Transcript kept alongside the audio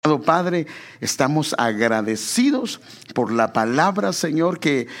amado Padre, estamos agradecidos por la palabra, Señor,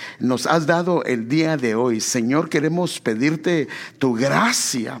 que nos has dado el día de hoy. Señor, queremos pedirte tu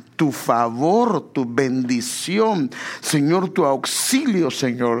gracia, tu favor, tu bendición, Señor, tu auxilio,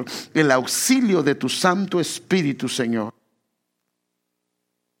 Señor, el auxilio de tu Santo Espíritu, Señor.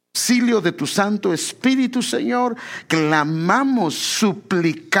 Auxilio de tu Santo Espíritu, Señor, clamamos,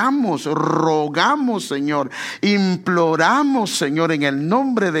 suplicamos, rogamos, Señor, imploramos, Señor, en el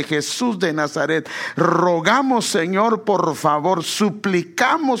nombre de Jesús de Nazaret. Rogamos, Señor, por favor,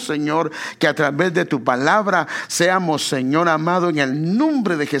 suplicamos, Señor, que a través de tu palabra seamos, Señor amado, en el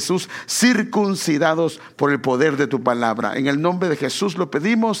nombre de Jesús, circuncidados por el poder de tu palabra. En el nombre de Jesús lo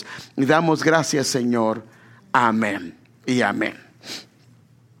pedimos y damos gracias, Señor. Amén y amén.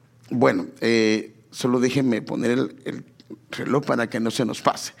 Bueno, solo déjenme poner el reloj para que no se nos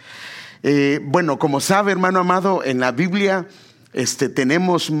pase. Bueno, como sabe, hermano amado, en la Biblia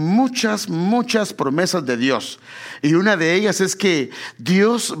tenemos muchas promesas de Dios. Y una de ellas es que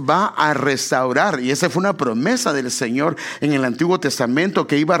Dios va a restaurar. Y esa fue una promesa del Señor en el Antiguo Testamento,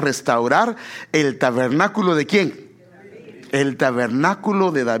 que iba a restaurar el tabernáculo ¿de quién? El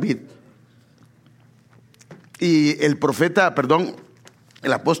tabernáculo de David. Y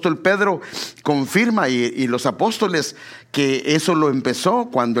el apóstol Pedro confirma y los apóstoles que eso lo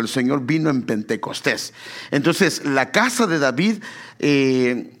empezó cuando el Señor vino en Pentecostés. Entonces la casa de David,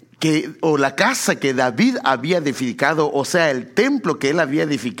 la casa que David había edificado, o sea, el templo que él había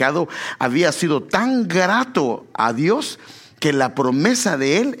edificado, había sido tan grato a Dios que la promesa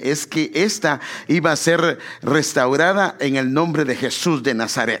de él es que esta iba a ser restaurada en el nombre de Jesús de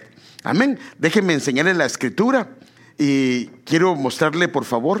Nazaret. Amén. Déjenme enseñarle la escritura. Y quiero mostrarle, por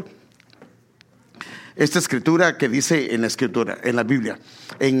favor, esta escritura que dice en la Biblia.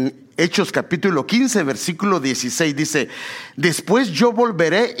 En Hechos capítulo 15, versículo 16 dice: después yo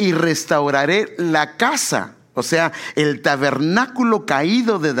volveré y restauraré la casa, o sea, el tabernáculo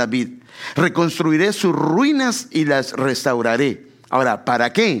caído de David. Reconstruiré sus ruinas y las restauraré. Ahora,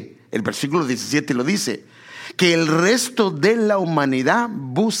 ¿para qué? El versículo 17 lo dice: que el resto de la humanidad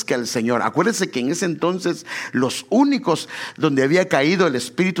busque al Señor. Acuérdense que en ese entonces los únicos donde había caído el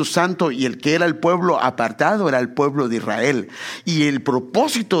Espíritu Santo y el que era el pueblo apartado era el pueblo de Israel. Y el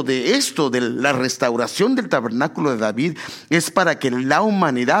propósito de esto, de la restauración del tabernáculo de David, es para que la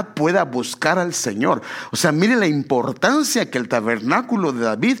humanidad pueda buscar al Señor. O sea, mire la importancia que el tabernáculo de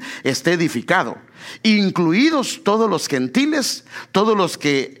David esté edificado, incluidos todos los gentiles, todos los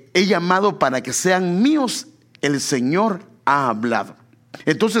que he llamado para que sean míos. El Señor ha hablado.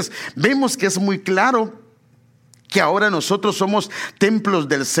 Entonces vemos que es muy claro que ahora nosotros somos templos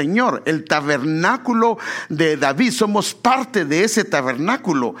del Señor. El tabernáculo de David, somos parte de ese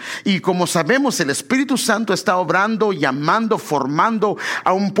tabernáculo. Y como sabemos, el Espíritu Santo está obrando, llamando, formando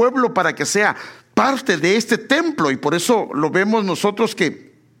a un pueblo para que sea parte de este templo. Y por eso lo vemos nosotros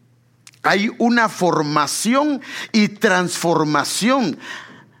que hay una formación y transformación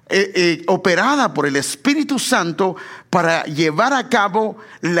operada por el Espíritu Santo para llevar a cabo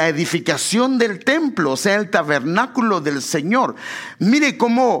la edificación del templo, o sea, el tabernáculo del Señor. Mire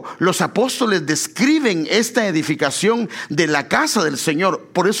cómo los apóstoles describen esta edificación de la casa del Señor.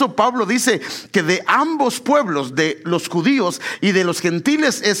 Por eso Pablo dice que de ambos pueblos, de los judíos y de los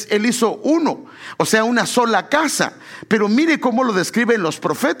gentiles, él hizo uno, o sea, una sola casa. Pero mire cómo lo describen los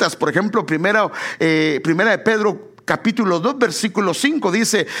profetas. Por ejemplo, primera de Pedro capítulo 2, versículo 5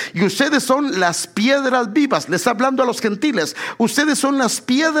 dice: y ustedes son las piedras vivas. Le está hablando a los gentiles. Ustedes son las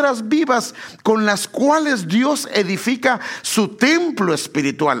piedras vivas con las cuales Dios edifica su templo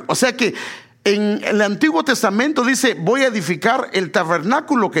espiritual. O sea que en el Antiguo Testamento dice: voy a edificar el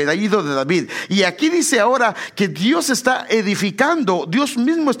tabernáculo caído de David. Y aquí dice ahora que Dios está edificando, Dios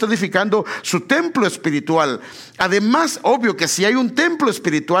mismo está edificando su templo espiritual. Además, obvio que si hay un templo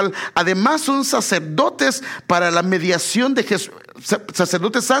espiritual, además son sacerdotes para la mediación de Jesús,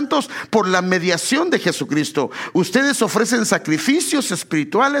 sacerdotes santos por la mediación de Jesucristo. Ustedes ofrecen sacrificios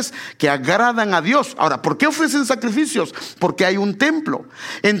espirituales que agradan a Dios. Ahora, ¿por qué ofrecen sacrificios? Porque hay un templo.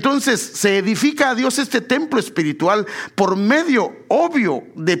 Entonces se edifica a Dios este templo espiritual por medio, obvio,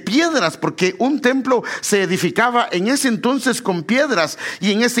 de piedras, porque un templo se edificaba en ese entonces con piedras,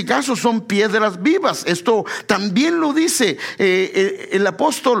 y en este caso son piedras vivas. Esto también lo dice el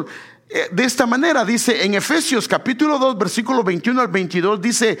apóstol de esta manera. Dice en Efesios capítulo 2, versículo 21 al 22,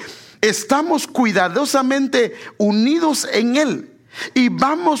 dice: estamos cuidadosamente unidos en Él, y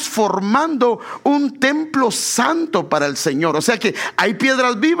vamos formando un templo santo para el Señor. O sea que hay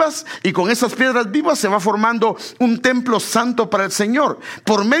piedras vivas, y con esas piedras vivas se va formando un templo santo para el Señor.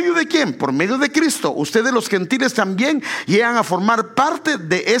 ¿Por medio de quién? Por medio de Cristo. Ustedes, los gentiles, también llegan a formar parte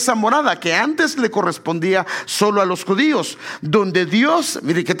de esa morada que antes le correspondía solo a los judíos, donde Dios,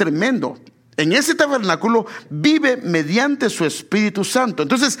 mire qué tremendo, en ese tabernáculo vive mediante su Espíritu Santo.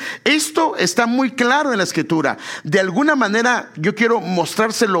 Entonces, esto está muy claro en la Escritura. De alguna manera yo quiero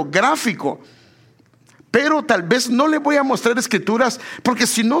mostrárselo gráfico, pero tal vez no le voy a mostrar escrituras, porque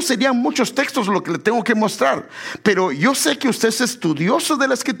si no serían muchos textos lo que le tengo que mostrar. Pero yo sé que usted es estudioso de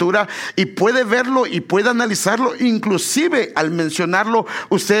la Escritura y puede verlo y puede analizarlo. Inclusive al mencionarlo,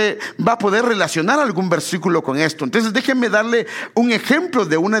 usted va a poder relacionar algún versículo con esto. Entonces déjenme darle un ejemplo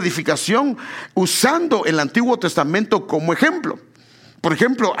de una edificación usando el Antiguo Testamento como ejemplo. Por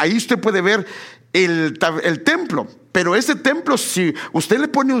ejemplo, ahí usted puede ver el templo. Pero ese templo, si usted le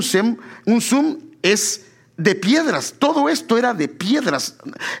pone un zoom, es de piedras. Todo esto era de piedras.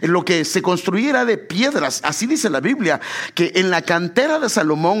 Lo que se construía era de piedras. Así dice la Biblia, que en la cantera de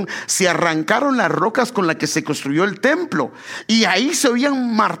Salomón se arrancaron las rocas con las que se construyó el templo, y ahí se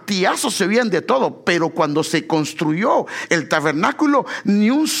oían martillazos, se oían de todo. Pero cuando se construyó el tabernáculo,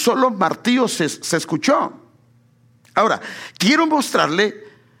 ni un solo martillo se escuchó. Ahora, quiero mostrarle,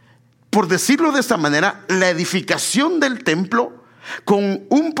 por decirlo de esta manera, la edificación del templo con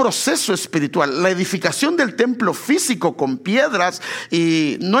un proceso espiritual. La edificación del templo físico con piedras,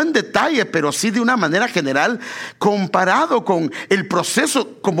 y no en detalle, pero sí de una manera general, comparado con el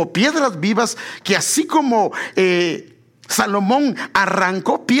proceso como piedras vivas, que así como Salomón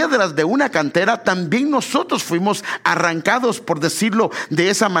arrancó piedras de una cantera, también nosotros fuimos arrancados, por decirlo de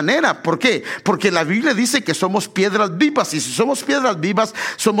esa manera. ¿Por qué? Porque la Biblia dice que somos piedras vivas, y si somos piedras vivas,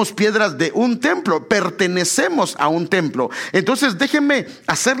 somos piedras de un templo, pertenecemos a un templo. Entonces déjenme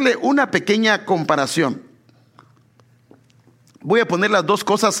hacerle una pequeña comparación. Voy a poner las dos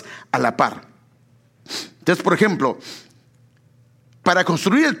cosas a la par. Entonces, por ejemplo, para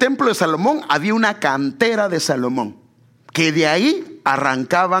construir el templo de Salomón había una cantera de Salomón, que de ahí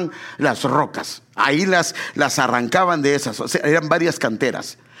arrancaban las rocas. Ahí las arrancaban de esas. O sea, eran varias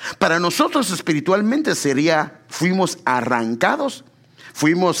canteras. Para nosotros espiritualmente fuimos arrancados,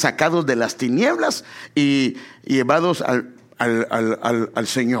 fuimos sacados de las tinieblas y llevados al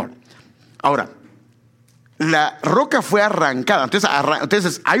Señor. Ahora, la roca fue arrancada.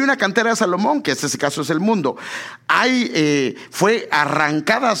 Entonces hay una cantera de Salomón, que en este caso es el mundo. Fue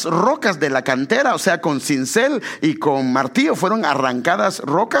arrancadas rocas de la cantera, o sea, con cincel y con martillo fueron arrancadas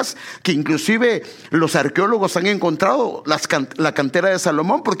rocas, que inclusive los arqueólogos han encontrado la cantera de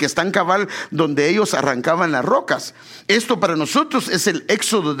Salomón, porque están cabal donde ellos arrancaban las rocas. Esto para nosotros es el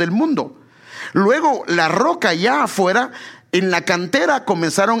éxodo del mundo. Luego la roca ya afuera, en la cantera,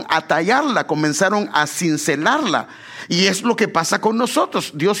 comenzaron a tallarla, comenzaron a cincelarla. Y es lo que pasa con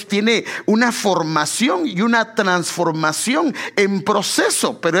nosotros. Dios tiene una formación y una transformación en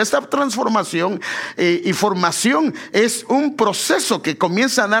proceso, pero esta transformación y formación es un proceso que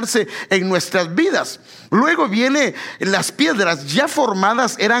comienza a darse en nuestras vidas. Luego viene las piedras ya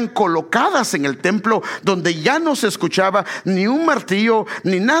formadas, eran colocadas en el templo, donde ya no se escuchaba ni un martillo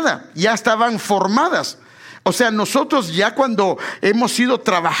ni nada, ya estaban formadas. O sea, nosotros ya cuando hemos sido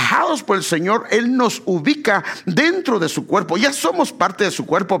trabajados por el Señor, Él nos ubica dentro de su cuerpo. Ya somos parte de su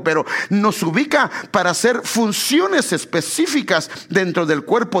cuerpo, pero nos ubica para hacer funciones específicas dentro del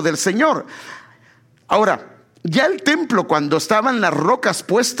cuerpo del Señor. Ahora, ya el templo, cuando estaban las rocas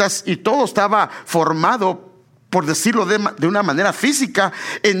puestas y todo estaba formado, por decirlo de una manera física,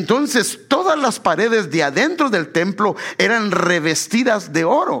 entonces todas las paredes de adentro del templo eran revestidas de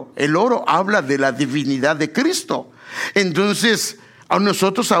oro. El oro habla de la divinidad de Cristo. Entonces,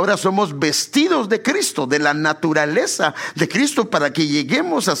 nosotros ahora somos vestidos de Cristo, de la naturaleza de Cristo, para que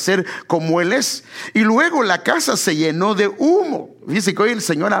lleguemos a ser como Él es. Y luego la casa se llenó de humo. Dice que hoy el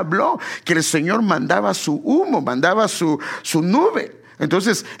Señor habló que el Señor mandaba su humo, mandaba su nube.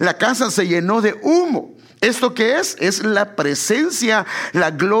 Entonces la casa se llenó de humo. ¿Esto qué es? Es la presencia,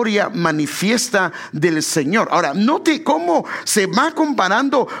 la gloria manifiesta del Señor. Ahora, note cómo se va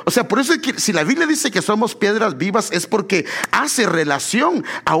comparando. O sea, por eso es que si la Biblia dice que somos piedras vivas, es porque hace relación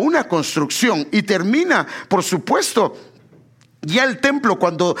a una construcción y termina, por supuesto. Ya el templo,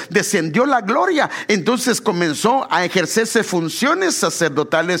 cuando descendió la gloria, entonces comenzó a ejercerse funciones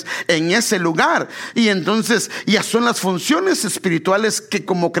sacerdotales en ese lugar. Y entonces ya son las funciones espirituales que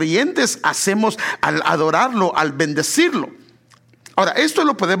como creyentes hacemos al adorarlo, al bendecirlo. Ahora, esto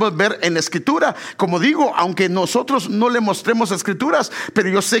lo podemos ver en la Escritura, como digo, aunque nosotros no le mostremos Escrituras, pero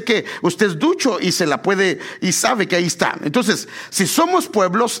yo sé que usted es ducho y se la puede y sabe que ahí está. Entonces, si somos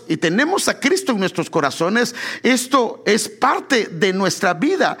pueblos y tenemos a Cristo en nuestros corazones, esto es parte de nuestra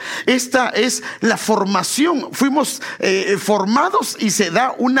vida. Esta es la formación. Fuimos formados y se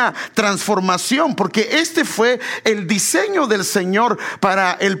da una transformación, porque este fue el diseño del Señor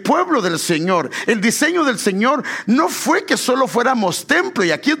para el pueblo del Señor. El diseño del Señor no fue que solo fuéramos templo,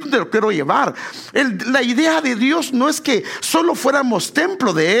 y aquí es donde lo quiero llevar. La idea de Dios no es que solo fuéramos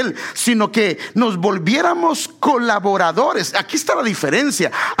templo de Él, sino que nos volviéramos colaboradores. Aquí está la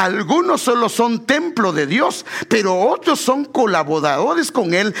diferencia. Algunos solo son templo de Dios, pero otros son colaboradores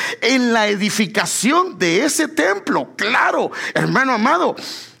con Él en la edificación de ese templo. Claro, hermano amado,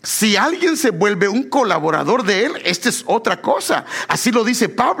 si alguien se vuelve un colaborador de Él, esta es otra cosa. Así lo dice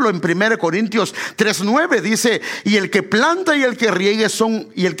Pablo en 1 Corintios 3:9. Dice: y el que planta y el que riega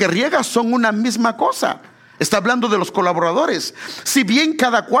son una misma cosa. Está hablando de los colaboradores. Si bien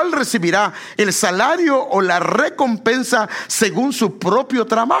cada cual recibirá el salario o la recompensa según su propio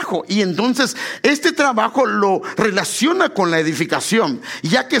trabajo. Y entonces este trabajo lo relaciona con la edificación,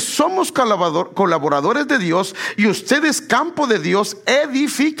 ya que somos colaboradores de Dios y usted es campo de Dios,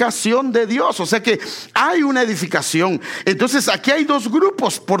 edificación de Dios. O sea que hay una edificación. Entonces aquí hay dos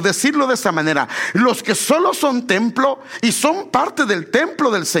grupos, por decirlo de esta manera: los que solo son templo y son parte del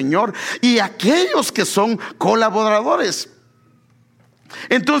templo del Señor, y aquellos que son colaboradores.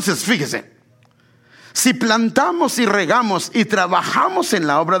 Entonces, fíjese, si plantamos y regamos y trabajamos en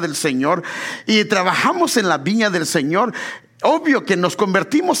la obra del Señor y trabajamos en la viña del Señor, obvio que nos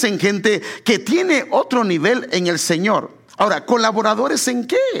convertimos en gente que tiene otro nivel en el Señor. Ahora, ¿colaboradores en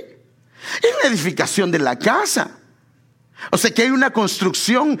qué? En la edificación de la casa. O sea que hay una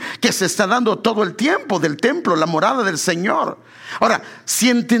construcción que se está dando todo el tiempo del templo, la morada del Señor. Ahora, si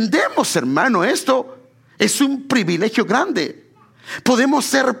entendemos, hermano, esto es un privilegio grande. Podemos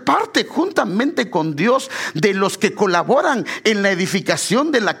ser parte juntamente con Dios de los que colaboran en la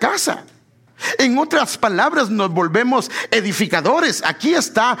edificación de la casa. En otras palabras, nos volvemos edificadores. Aquí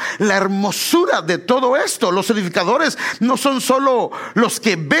está la hermosura de todo esto. Los edificadores no son solo los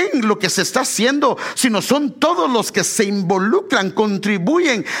que ven lo que se está haciendo, sino son todos los que se involucran,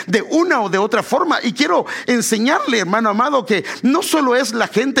 contribuyen de una o de otra forma. Y quiero enseñarle, hermano amado, que no solo es la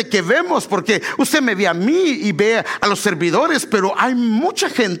gente que vemos, porque usted me ve a mí y ve a los servidores, pero hay mucha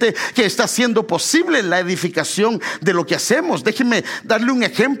gente que está haciendo posible la edificación de lo que hacemos. Déjeme darle un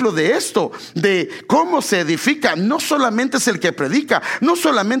ejemplo de esto, de cómo se edifica. No solamente es el que predica, no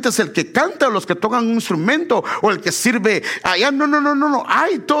solamente es el que canta, o los que tocan un instrumento, o el que sirve allá. No.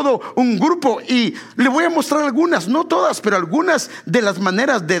 Hay todo un grupo, y le voy a mostrar algunas, no todas, pero algunas de las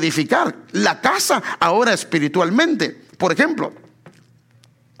maneras de edificar la casa ahora espiritualmente. Por ejemplo,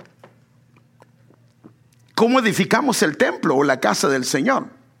 ¿cómo edificamos el templo o la casa del Señor?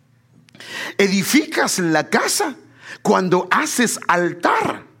 Edificas la casa cuando haces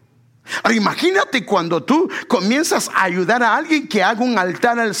altar. Ahora, imagínate cuando tú comienzas a ayudar a alguien que haga un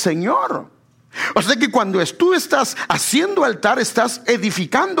altar al Señor. O sea que cuando tú estás haciendo altar, estás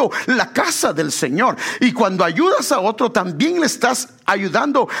edificando la casa del Señor. Y cuando ayudas a otro, también le estás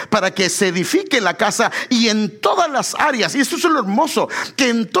ayudando para que se edifique la casa, y en todas las áreas. Y esto es lo hermoso, que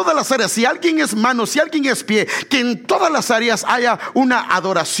en todas las áreas, si alguien es mano, si alguien es pie, que en todas las áreas haya una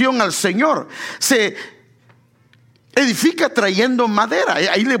adoración al Señor. Se edifica trayendo madera.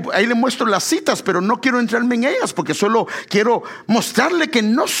 Ahí le muestro las citas, pero no quiero entrarme en ellas, porque solo quiero mostrarle que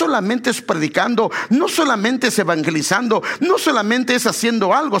no solamente es predicando, no solamente es evangelizando, no solamente es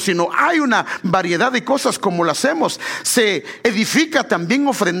haciendo algo, sino hay una variedad de cosas como lo hacemos. Se edifica también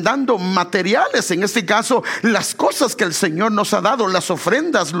ofrendando materiales, en este caso las cosas que el Señor nos ha dado, las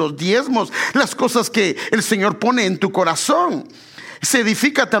ofrendas, los diezmos, las cosas que el Señor pone en tu corazón. Se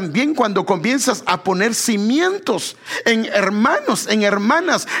edifica también cuando comienzas a poner cimientos en hermanos, en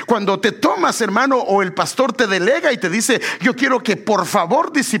hermanas. Cuando te tomas, hermano, o el pastor te delega y te dice: yo quiero que por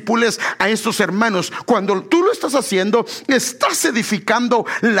favor discipules a estos hermanos. Cuando tú lo estás haciendo, estás edificando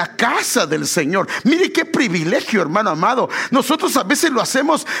la casa del Señor. Mire qué privilegio, hermano amado. Nosotros a veces lo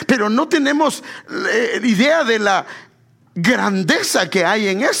hacemos, pero no tenemos idea de la grandeza que hay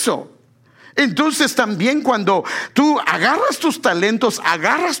en eso. Entonces también cuando tú agarras tus talentos,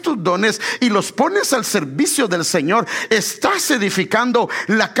 agarras tus dones y los pones al servicio del Señor, estás edificando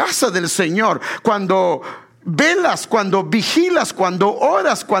la casa del Señor. Cuando velas, cuando vigilas, cuando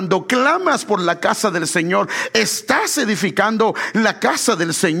oras, cuando clamas por la casa del Señor, estás edificando la casa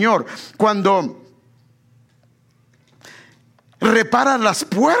del Señor. Cuando Repara las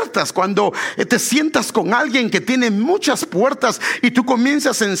puertas. Cuando te sientas con alguien que tiene muchas puertas y tú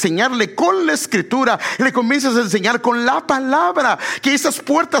comienzas a enseñarle con la escritura, le comienzas a enseñar con la palabra que esas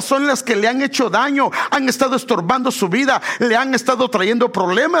puertas son las que le han hecho daño, han estado estorbando su vida, le han estado trayendo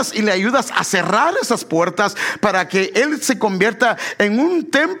problemas, y le ayudas a cerrar esas puertas para que él se convierta en un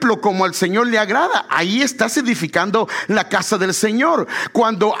templo como al Señor le agrada. Ahí estás edificando la casa del Señor.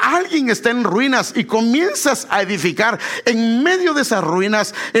 Cuando alguien está en ruinas y comienzas a edificar en medio de esas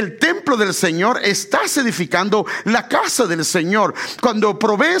ruinas el templo del Señor, estás edificando la casa del Señor. Cuando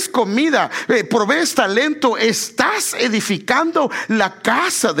provees comida, provees talento, estás edificando la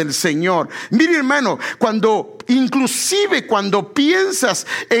casa del Señor. Mire, hermano, inclusive cuando piensas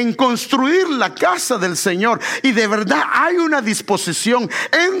en construir la casa del Señor y de verdad hay una disposición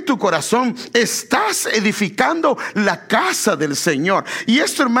en tu corazón, estás edificando la casa del Señor. Y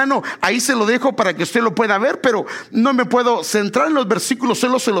esto, hermano, ahí se lo dejo para que usted lo pueda ver, pero no me puedo centrar en los versículos,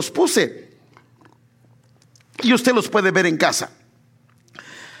 solo se los puse y usted los puede ver en casa.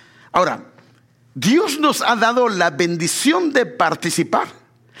 Ahora, Dios nos ha dado la bendición de participar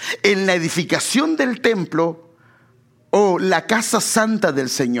en la edificación del templo o la casa santa del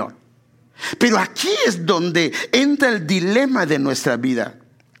Señor. Pero aquí es donde entra el dilema de nuestra vida.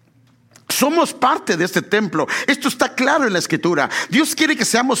 Somos parte de este templo. Esto está claro en la escritura. Dios quiere que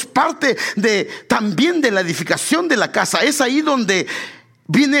seamos parte también de la edificación de la casa. Es ahí donde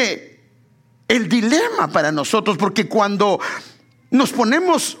viene el dilema para nosotros, porque cuando nos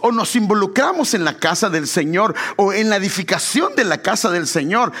ponemos o nos involucramos en la casa del Señor o en la edificación de la casa del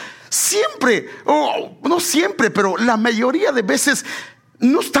Señor, siempre, o no siempre, pero la mayoría de veces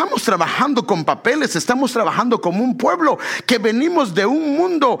no estamos trabajando con papeles, estamos trabajando como un pueblo que venimos de un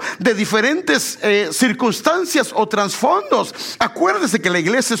mundo de diferentes circunstancias o trasfondos. Acuérdese que la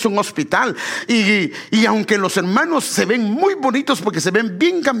iglesia es un hospital y aunque los hermanos se ven muy bonitos porque se ven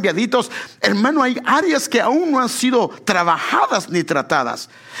bien cambiaditos, hermano, hay áreas que aún no han sido trabajadas ni tratadas.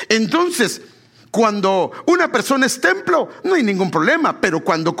 Entonces, cuando una persona es templo, no hay ningún problema. Pero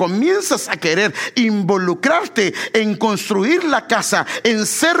cuando comienzas a querer involucrarte en construir la casa, en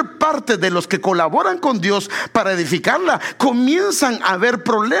ser parte de los que colaboran con Dios para edificarla, comienzan a haber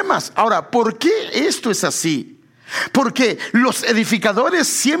problemas. Ahora, ¿por qué esto es así? Porque los edificadores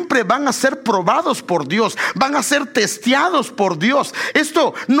siempre van a ser probados por Dios, van a ser testeados por Dios.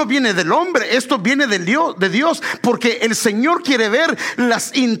 Esto no viene del hombre, esto viene de Dios, porque el Señor quiere ver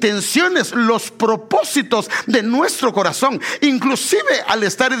las intenciones, los propósitos de nuestro corazón. Inclusive al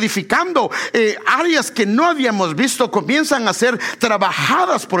estar edificando áreas que no habíamos visto, comienzan a ser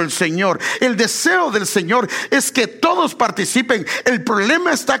trabajadas por el Señor. El deseo del Señor es que todos participen. El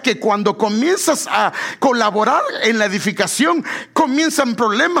problema está que cuando comienzas a colaborar en la edificación, comienzan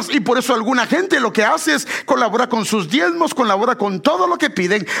problemas, y por eso alguna gente lo que hace es colabora con sus diezmos, colabora con todo lo que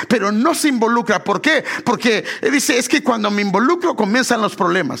piden, pero no se involucra. ¿Por qué? Porque dice, es que cuando me involucro comienzan los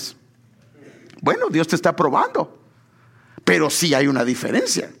problemas. Bueno, Dios te está probando, pero sí hay una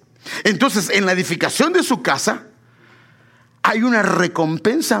diferencia. Entonces, en la edificación de su casa hay una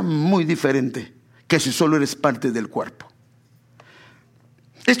recompensa muy diferente que si solo eres parte del cuerpo.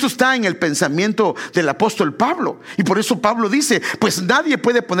 Esto está en el pensamiento del apóstol Pablo, y por eso Pablo dice, pues nadie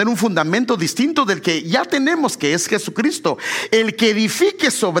puede poner un fundamento distinto del que ya tenemos, que es Jesucristo. El que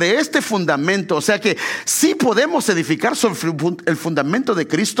edifique sobre este fundamento, o sea que sí podemos edificar sobre el fundamento de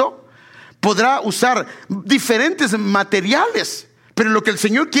Cristo, podrá usar diferentes materiales, pero lo que el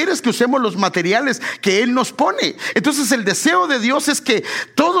Señor quiere es que usemos los materiales que Él nos pone. Entonces el deseo de Dios es que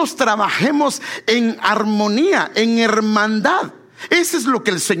todos trabajemos en armonía, en hermandad. Eso es lo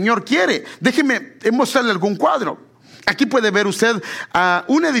que el Señor quiere. Déjeme mostrarle algún cuadro. Aquí puede ver usted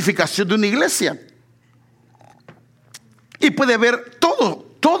una edificación de una iglesia, y puede ver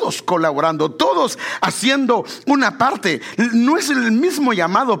todos colaborando, todos haciendo una parte. No es el mismo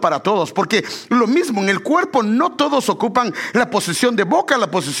llamado para todos, porque lo mismo en el cuerpo, no todos ocupan la posición de boca,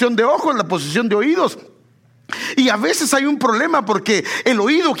 la posición de ojos, la posición de oídos. Y a veces hay un problema porque el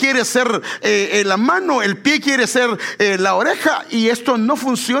oído quiere ser la mano, el pie quiere ser la oreja, y esto no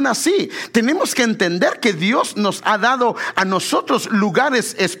funciona así. Tenemos que entender que Dios nos ha dado a nosotros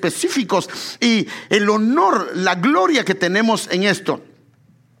lugares específicos y el honor, la gloria que tenemos en esto.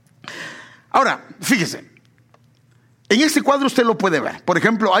 Ahora, fíjese, en este cuadro usted lo puede ver. Por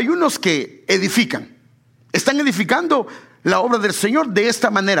ejemplo, hay unos que están edificando la obra del Señor de esta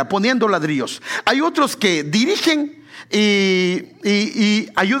manera, poniendo ladrillos. Hay otros que dirigen y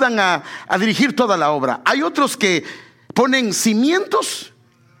ayudan a dirigir toda la obra. Hay otros que ponen cimientos.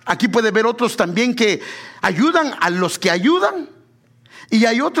 Aquí puede ver otros también que ayudan a los que ayudan. Y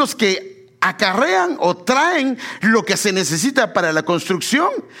hay otros que acarrean o traen lo que se necesita para la construcción.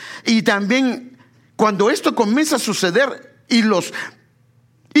 Y también cuando esto comienza a suceder y los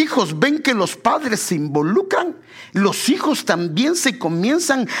hijos ven que los padres se involucran, los hijos también se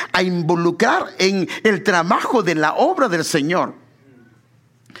comienzan a involucrar en el trabajo de la obra del Señor.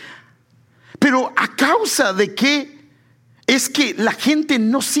 Pero ¿a causa de qué es que la gente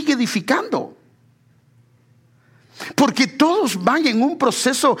no sigue edificando? Porque todos van en un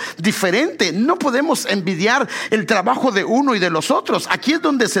proceso diferente. No podemos envidiar el trabajo de uno y de los otros. Aquí es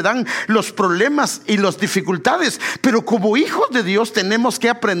donde se dan los problemas y las dificultades. Pero como hijos de Dios tenemos que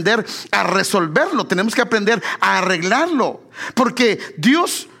aprender a resolverlo. Tenemos que aprender a arreglarlo. Porque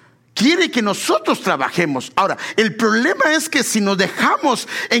Dios quiere que nosotros trabajemos. Ahora, el problema es que si nos dejamos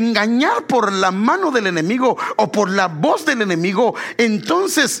engañar por la mano del enemigo o por la voz del enemigo,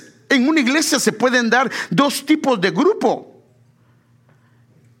 entonces en una iglesia se pueden dar dos tipos de grupo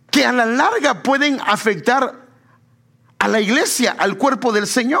que a la larga pueden afectar a la iglesia, al cuerpo del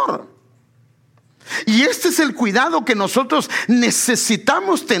Señor. Y este es el cuidado que nosotros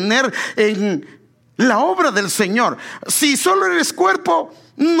necesitamos tener en la obra del Señor. Si solo eres cuerpo,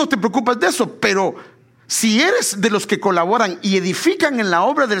 no te preocupes de eso, pero si eres de los que colaboran y edifican en la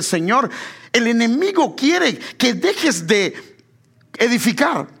obra del Señor, el enemigo quiere que dejes de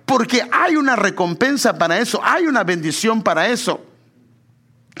edificar, porque hay una recompensa para eso, hay una bendición para eso.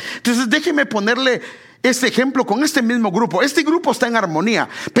 Entonces déjeme ponerle este ejemplo con este mismo grupo. Este grupo está en armonía,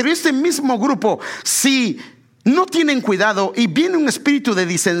 pero este mismo grupo, si no tienen cuidado y viene un espíritu de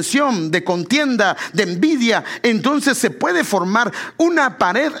disensión, de contienda, de envidia, entonces se puede formar una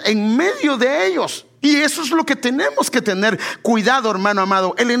pared en medio de ellos. Y eso es lo que tenemos que tener cuidado, hermano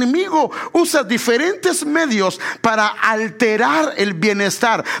amado. El enemigo usa diferentes medios para alterar el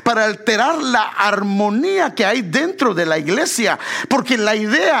bienestar, para alterar la armonía que hay dentro de la iglesia. Porque la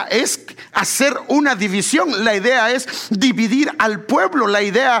idea es hacer una división, la idea es dividir al pueblo, la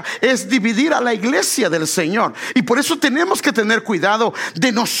idea es dividir a la iglesia del Señor. Y por eso tenemos que tener cuidado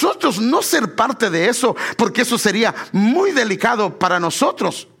de nosotros no ser parte de eso, porque eso sería muy delicado para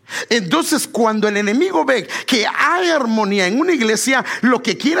nosotros. Entonces, cuando el enemigo ve que hay armonía en una iglesia, lo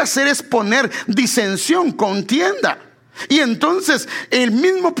que quiere hacer es poner disensión, contienda. Y entonces el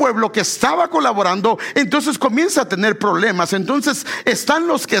mismo pueblo que estaba colaborando, entonces comienza a tener problemas. Entonces están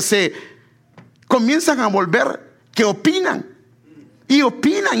los que se comienzan a volver, que opinan y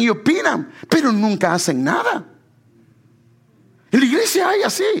opinan y opinan, pero nunca hacen nada. En la iglesia hay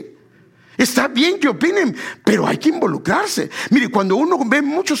así. Está bien que opinen, pero hay que involucrarse. Mire, cuando uno ve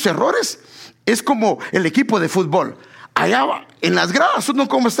muchos errores, es como el equipo de fútbol. Allá en las gradas, uno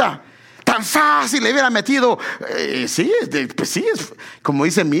cómo está. Tan fácil le hubiera metido. Pues sí, es como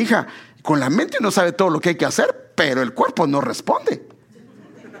dice mi hija, con la mente uno sabe todo lo que hay que hacer, pero el cuerpo no responde.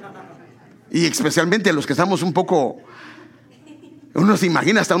 Y especialmente los que estamos un poco, uno se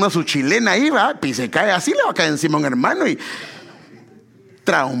imagina hasta una su chilena ahí, va, y se cae así, le va a caer encima a un hermano y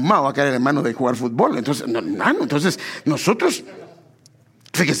traumado va a caer el hermano de jugar fútbol. Entonces, entonces nosotros,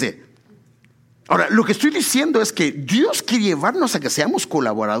 fíjese. Ahora, lo que estoy diciendo es que Dios quiere llevarnos a que seamos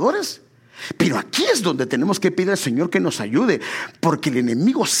colaboradores. Pero aquí es donde tenemos que pedir al Señor que nos ayude, porque el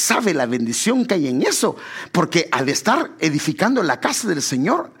enemigo sabe la bendición que hay en eso. Porque al estar edificando la casa del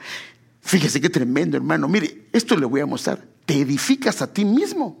Señor, fíjese qué tremendo, hermano. Mire, esto le voy a mostrar. Te edificas a ti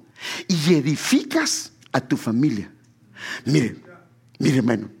mismo y edificas a tu familia. Mire,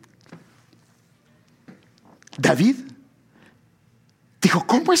 hermano, David dijo: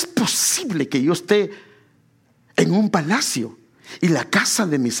 ¿cómo es posible que yo esté en un palacio y la casa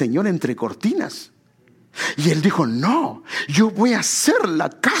de mi Señor entre cortinas? Y él dijo: no, yo voy a hacer la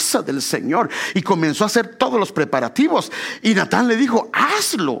casa del Señor. Y comenzó a hacer todos los preparativos. Y Natán le dijo: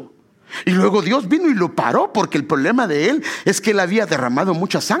 hazlo. Y luego Dios vino y lo paró, porque el problema de él es que él había derramado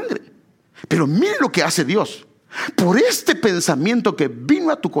mucha sangre. Pero mire lo que hace Dios. Por este pensamiento que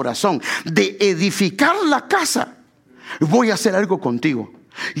vino a tu corazón de edificar la casa, voy a hacer algo contigo.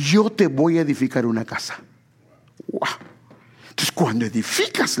 Yo te voy a edificar una casa. Wow. Entonces, cuando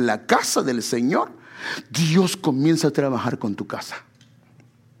edificas la casa del Señor, Dios comienza a trabajar con tu casa.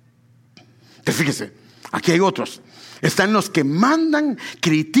 Entonces, fíjese, aquí hay otros. Están los que mandan,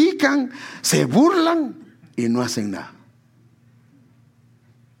 critican, se burlan y no hacen nada.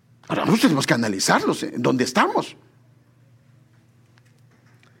 Ahora nosotros tenemos que analizarlos, ¿dónde estamos?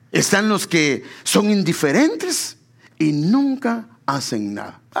 Están los que son indiferentes y nunca hacen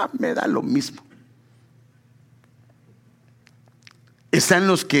nada. Me da lo mismo. Están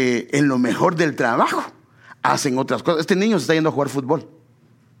los que en lo mejor del trabajo hacen otras cosas. Este niño se está yendo a jugar fútbol.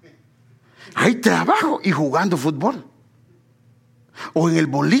 Hay trabajo y jugando fútbol. O en el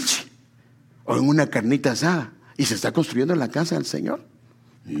boliche. o en una carnita asada y se está construyendo la casa del Señor.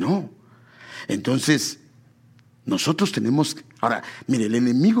 No. Entonces, nosotros tenemos... Ahora, mire, el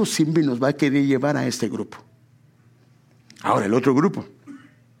enemigo siempre nos va a querer llevar a este grupo. Ahora, el otro grupo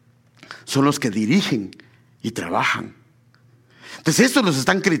son los que dirigen y trabajan. Entonces, estos los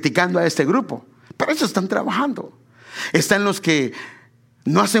están criticando a este grupo. Para eso están trabajando. Están los que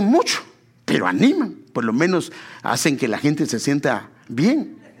no hacen mucho, pero animan. Por lo menos hacen que la gente se sienta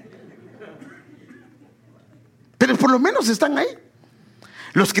bien. Pero por lo menos están ahí.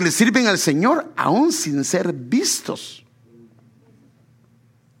 Los que le sirven al Señor aún sin ser vistos.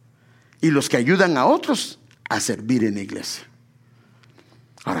 Y los que ayudan a otros a servir en la iglesia.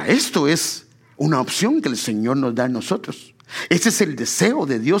 Ahora, esto es una opción que el Señor nos da a nosotros. Ese es el deseo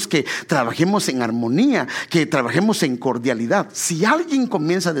de Dios, que trabajemos en armonía, que trabajemos en cordialidad. Si alguien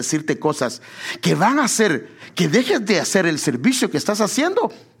comienza a decirte cosas que van a hacer que dejes de hacer el servicio que estás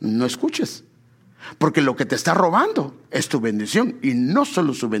haciendo, no escuches. Porque lo que te está robando es tu bendición, y no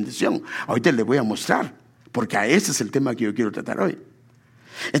solo su bendición. Ahorita le voy a mostrar, porque ese es el tema que yo quiero tratar hoy.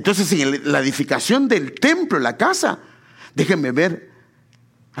 Entonces, en la edificación del templo, la casa, déjenme ver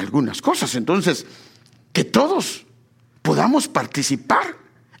algunas cosas. Entonces, que todos podamos participar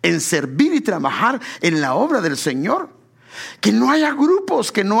en servir y trabajar en la obra del Señor. Que no haya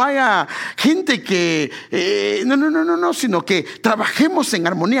grupos, que no haya gente que no, sino que trabajemos en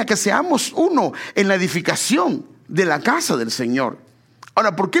armonía, que seamos uno en la edificación de la casa del Señor.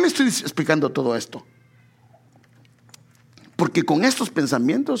 Ahora, ¿por qué le estoy explicando todo esto? Porque con estos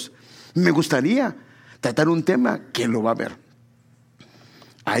pensamientos me gustaría tratar un tema que lo va a ver.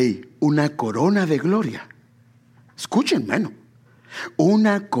 Hay una corona de gloria. Escuchen, hermano.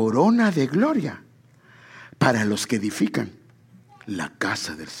 Una corona de gloria para los que edifican la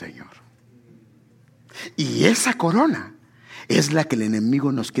casa del Señor. Y esa corona es la que el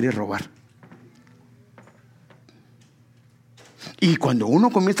enemigo nos quiere robar. Y cuando uno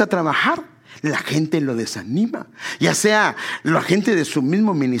comienza a trabajar, la gente lo desanima, ya sea la gente de su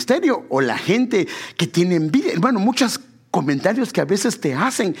mismo ministerio o la gente que tiene envidia. Bueno, muchos comentarios que a veces te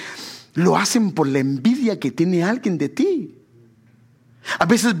hacen, lo hacen por la envidia que tiene alguien de ti. A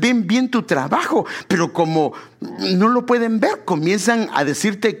veces ven bien tu trabajo, pero como no lo pueden ver, comienzan a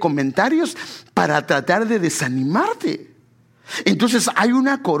decirte comentarios para tratar de desanimarte. Entonces hay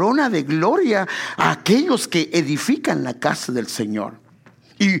una corona de gloria a aquellos que edifican la casa del Señor.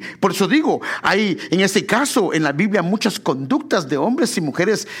 Y por eso digo, hay en este caso en la Biblia muchas conductas de hombres y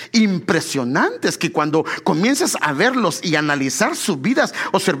mujeres impresionantes, que cuando comienzas a verlos y analizar sus vidas,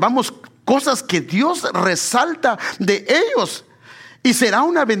 observamos cosas que Dios resalta de ellos. Y será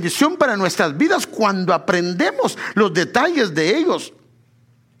una bendición para nuestras vidas cuando aprendemos los detalles de ellos.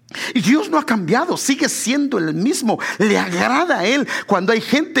 Y Dios no ha cambiado, sigue siendo el mismo. Le agrada a Él cuando hay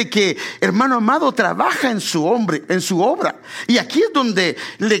gente que, hermano amado, trabaja en su obra. Y aquí es donde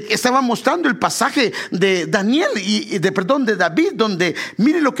le estaba mostrando el pasaje de Daniel de David, donde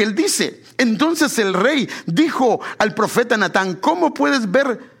mire lo que él dice. Entonces el rey dijo al profeta Natán: ¿Cómo puedes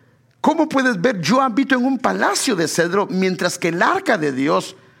ver? Yo habito en un palacio de cedro, mientras que el arca de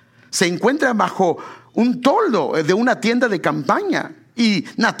Dios se encuentra bajo un toldo de una tienda de campaña. Y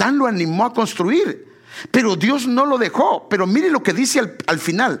Natán lo animó a construir, pero Dios no lo dejó. Pero mire lo que dice al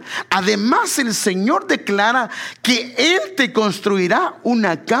final: además el Señor declara que Él te construirá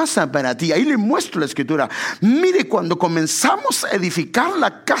una casa para ti. Ahí le muestro la escritura. Mire, cuando comenzamos a edificar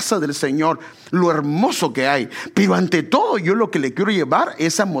la casa del Señor, lo hermoso que hay. Pero ante todo, yo lo que le quiero llevar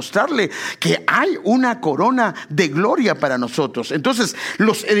es a mostrarle que hay una corona de gloria para nosotros. Entonces,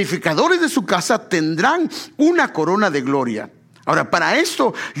 los edificadores de su casa tendrán una corona de gloria. Ahora, para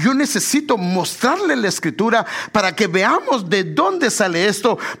esto yo necesito mostrarle la escritura para que veamos de dónde sale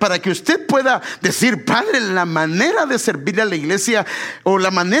esto, para que usted pueda decir: Padre, la manera de servir a la iglesia o la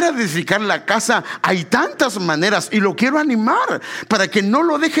manera de edificar la casa, hay tantas maneras, y lo quiero animar para que no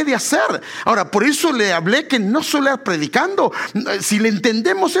lo deje de hacer. Ahora, por eso le hablé que no solo predicando, si le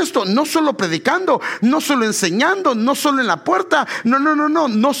entendemos esto, no solo predicando, no solo enseñando, no solo en la puerta,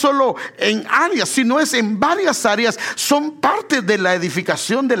 no solo en áreas, sino es en varias áreas, son parte de la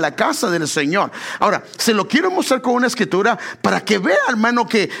edificación de la casa del Señor. Ahora, se lo quiero mostrar con una escritura para que vea, hermano,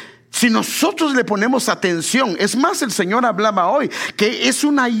 que si nosotros le ponemos atención, es más, el Señor hablaba hoy que es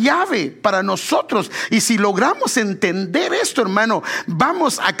una llave para nosotros, y si logramos entender esto, hermano,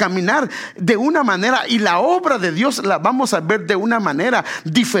 vamos a caminar de una manera, y la obra de Dios la vamos a ver de una manera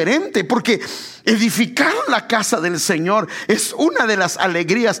diferente, porque edificar la casa del Señor es una de las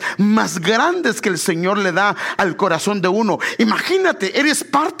alegrías más grandes que el Señor le da al corazón de uno. Imagínate, eres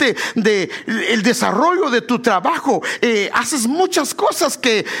parte del desarrollo de tu trabajo, haces muchas cosas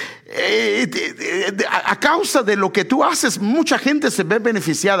que a causa de lo que tú haces, mucha gente se ve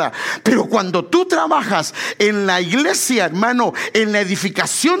beneficiada. Pero cuando tú trabajas en la iglesia, hermano, en la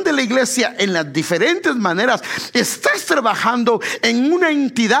edificación de la iglesia, en las diferentes maneras, estás trabajando en una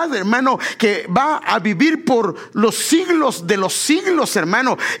entidad, hermano, que va a vivir por los siglos de los siglos,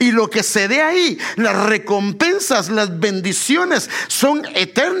 hermano. Y lo que se dé ahí, las recompensas, las bendiciones son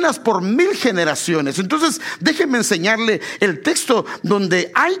eternas por 1000 generaciones. Entonces, déjenme enseñarle el texto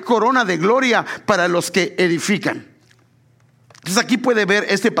donde hay corona de gloria para los que edifican. Entonces aquí puede ver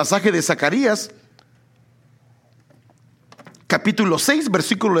este pasaje de Zacarías, capítulo 6,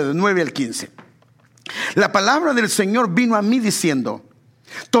 versículo de 9 al 15. La palabra del Señor vino a mí diciendo: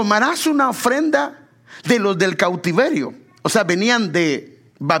 tomarás una ofrenda de los del cautiverio. O sea, venían de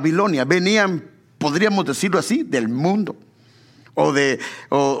Babilonia, venían, podríamos decirlo así, del mundo, o de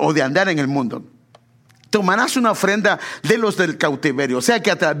andar en el mundo. Tomarás una ofrenda de los del cautiverio. O sea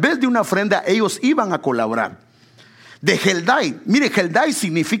que a través de una ofrenda ellos iban a colaborar. De Heldai. Mire, Heldai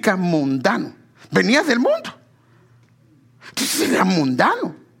significa mundano. Venía del mundo. Entonces era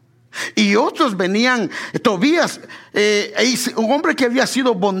mundano. Y otros venían, Tobías, un hombre que había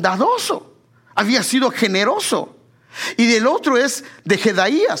sido bondadoso, había sido generoso. Y del otro es de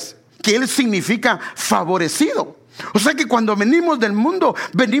Jedaías, que él significa favorecido. O sea que cuando venimos del mundo,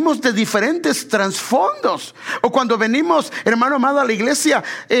 venimos de diferentes trasfondos. O cuando venimos, hermano amado, a la iglesia,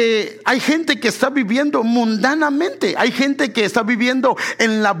 hay gente que está viviendo mundanamente. Hay gente que está viviendo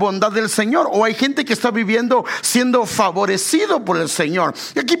en la bondad del Señor. O hay gente que está viviendo siendo favorecido por el Señor.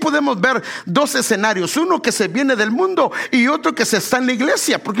 Y aquí podemos ver dos escenarios. Uno que se viene del mundo y otro que se está en la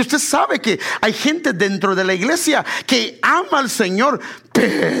iglesia. Porque usted sabe que hay gente dentro de la iglesia que ama al Señor,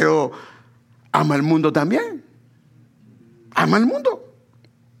 pero ama al mundo también. Ama al mundo.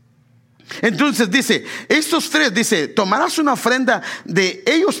 Entonces dice, estos tres, dice, tomarás una ofrenda de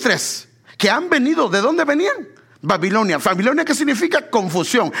ellos tres que han venido. ¿De dónde venían? Babilonia. Babilonia, ¿qué significa?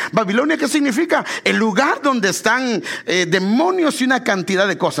 Confusión. Babilonia, ¿qué significa? El lugar donde están demonios y una cantidad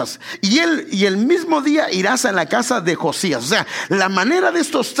de cosas. Y el mismo día irás a la casa de Josías. O sea, la manera de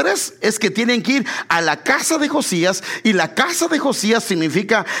estos tres es que tienen que ir a la casa de Josías. Y la casa de Josías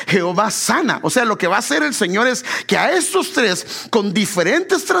significa Jehová sana. O sea, lo que va a hacer el Señor es que a estos tres, con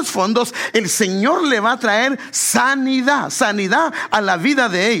diferentes trasfondos, el Señor le va a traer sanidad. Sanidad a la vida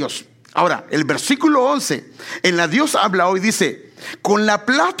de ellos. Ahora, el versículo 11 en la Dios habla hoy dice: con la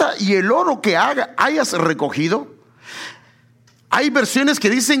plata y el oro que hayas recogido. Hay versiones que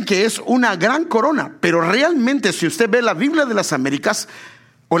dicen que es una gran corona, pero realmente si usted ve la Biblia de las Américas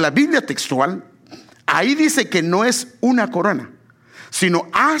o la Biblia textual, ahí dice que no es una corona, sino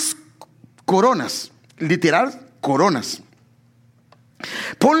haz coronas, literal coronas.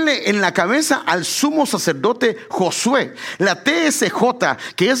 Ponle en la cabeza al sumo sacerdote Josué. La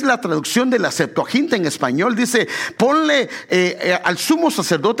TSJ, que es la traducción de la Septuaginta en español, dice: ponle al sumo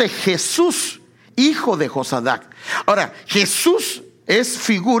sacerdote Jesús, hijo de Josadac. Ahora, Jesús es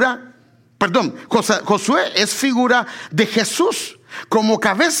figura, Josué es figura de Jesús como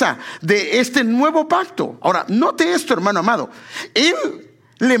cabeza de este nuevo pacto. Ahora, note esto, hermano amado. Él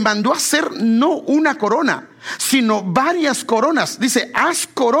le mandó a hacer no una corona, sino varias coronas. Dice: haz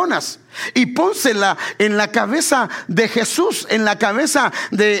coronas y pónsela en la cabeza de Jesús, en la cabeza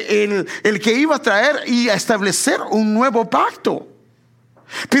de el que iba a traer y a establecer un nuevo pacto.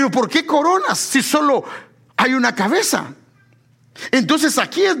 Pero ¿por qué coronas si solo hay una cabeza? Entonces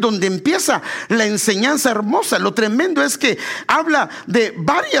aquí es donde empieza la enseñanza hermosa. Lo tremendo es que habla de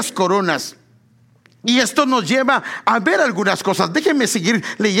varias coronas. Y esto nos lleva a ver algunas cosas. Déjenme seguir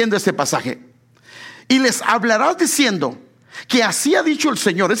leyendo este pasaje. Y les hablarás diciendo que así ha dicho el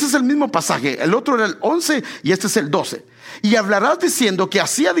Señor. Ese es el mismo pasaje. El otro era el 11 y este es el 12. Y hablarás diciendo que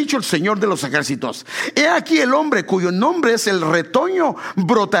así ha dicho el Señor de los ejércitos: he aquí el hombre cuyo nombre es el retoño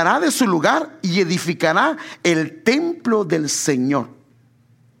brotará de su lugar y edificará el templo del Señor.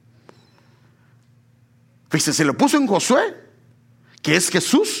 Fíjese, se lo puso en Josué, que es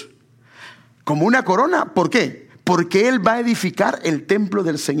Jesús, como una corona. ¿Por qué? Porque Él va a edificar el templo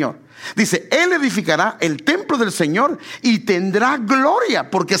del Señor. Dice: Él edificará el templo del Señor y tendrá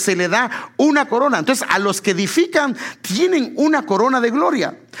gloria, porque se le da una corona. Entonces, a los que edifican tienen una corona de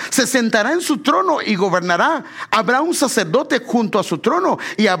gloria. Se sentará en su trono y gobernará. Habrá un sacerdote junto a su trono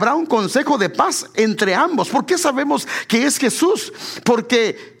y habrá un consejo de paz entre ambos. ¿Por qué sabemos que es Jesús?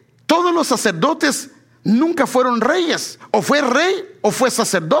 Porque todos los sacerdotes nunca fueron reyes, o fue rey o fue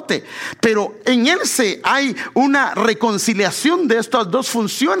sacerdote, pero en él hay una reconciliación de estas dos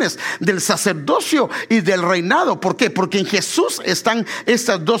funciones, del sacerdocio y del reinado. ¿Por qué? Porque en Jesús están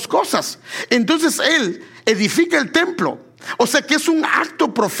estas dos cosas. Entonces él edifica el templo, O sea que es un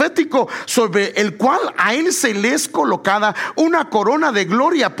acto profético sobre el cual a él se le es colocada una corona de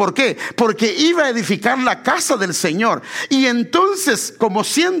gloria. ¿Por qué? Porque iba a edificar la casa del Señor. Y entonces, como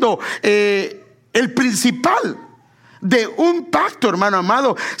siendo el principal de un pacto, hermano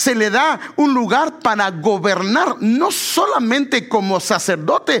amado, se le da un lugar para gobernar, no solamente como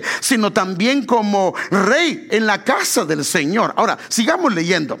sacerdote, sino también como rey en la casa del Señor. Ahora, sigamos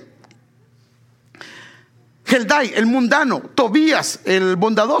leyendo. Heldai, el mundano; Tobías, el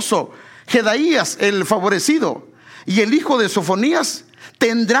bondadoso; Jedaías, el favorecido, y el hijo de Sofonías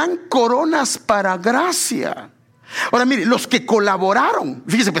tendrán coronas para gracia. Ahora mire, los que colaboraron,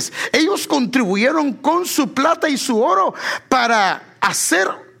 fíjese pues, ellos contribuyeron con su plata y su oro para hacer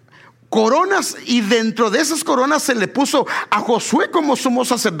coronas, y dentro de esas coronas se le puso a Josué como sumo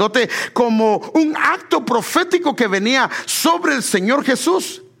sacerdote, como un acto profético que venía sobre el Señor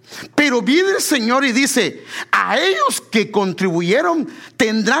Jesús. Pero viene el Señor y dice: a ellos que contribuyeron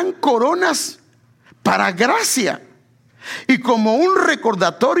tendrán coronas para gracia. Y como un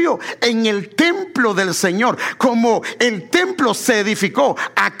recordatorio en el templo del Señor, como el templo se edificó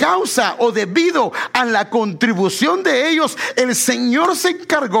a causa o debido a la contribución de ellos, el Señor se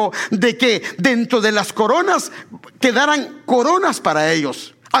encargó de que dentro de las coronas quedaran coronas para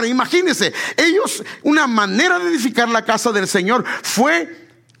ellos. Ahora imagínense, ellos, una manera de edificar la casa del Señor fue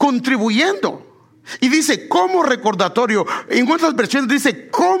contribuyendo. Y dice como recordatorio, en otras versiones dice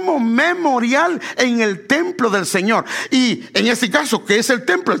como memorial en el templo del Señor. Y en este caso, ¿qué es el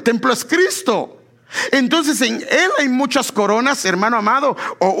templo? El templo es Cristo. Entonces en Él hay muchas coronas, hermano amado,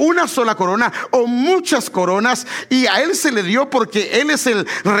 o una sola corona o muchas coronas, y a Él se le dio porque Él es el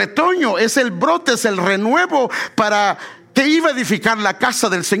retoño, es el brote, es el renuevo para que iba a edificar la casa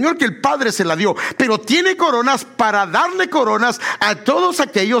del Señor, que el Padre se la dio. Pero tiene coronas para darle coronas a todos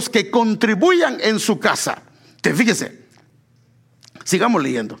aquellos que contribuyan en su casa. Te fíjese, sigamos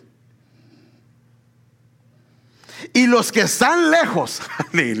leyendo. Y los que están lejos,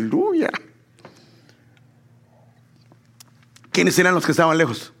 aleluya. ¿Quiénes eran los que estaban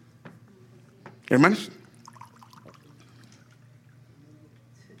lejos? Hermanos,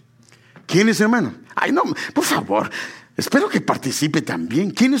 ¿quiénes, hermanos? Ay, no, por favor, espero que participe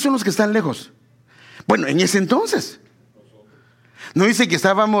también. ¿Quiénes son los que están lejos? Bueno, en ese entonces no dice que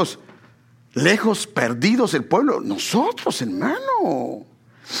estábamos lejos, perdidos el pueblo. Nosotros, hermano.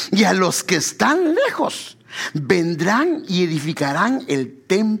 Y a los que están lejos vendrán y edificarán el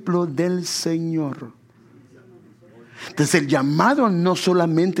templo del Señor. Entonces el llamado no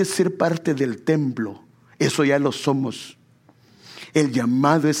solamente es ser parte del templo, eso ya lo somos. El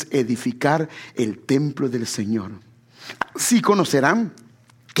llamado es edificar el templo del Señor. Sí conocerán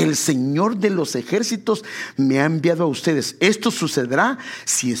que el Señor de los ejércitos me ha enviado a ustedes. Esto sucederá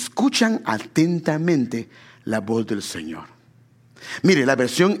si escuchan atentamente la voz del Señor. Mire, la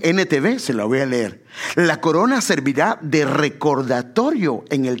versión NTV se la voy a leer. La corona servirá de recordatorio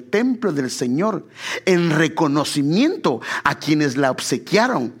en el templo del Señor, en reconocimiento a quienes la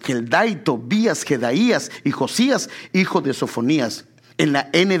obsequiaron: Heldai, Tobías, Jedaías y Josías, hijo de Sofonías. En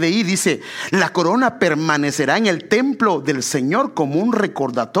la NBI dice: la corona permanecerá en el templo del Señor como un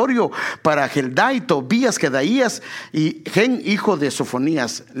recordatorio para Heldai, Tobías, Jedaías y Gen, hijo de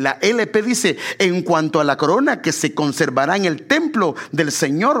Sofonías. La LP dice: en cuanto a la corona, que se conservará en el templo del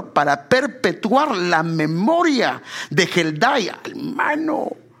Señor para perpetuar la memoria de Heldai.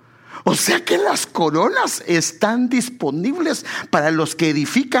 Hermano, o sea que las coronas están disponibles para los que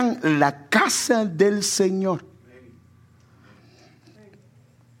edifican la casa del Señor.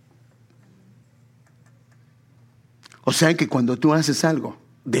 O sea que cuando tú haces algo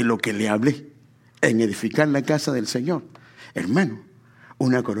de lo que le hablé en edificar la casa del Señor, hermano,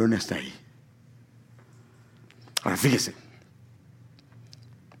 una corona está ahí. Ahora fíjese,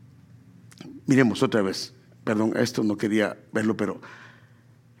 miremos otra vez. Perdón, esto no quería verlo, pero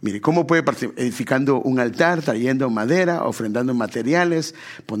mire, ¿cómo puede participar? Edificando un altar, trayendo madera, ofrendando materiales,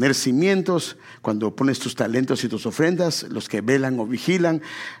 poner cimientos. Cuando pones tus talentos y tus ofrendas, los que velan o vigilan,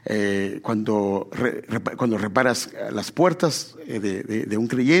 cuando reparas las puertas de un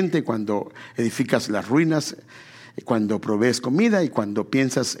creyente, cuando edificas las ruinas, cuando provees comida y cuando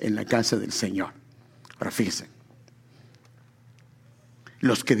piensas en la casa del Señor. Ahora fíjese,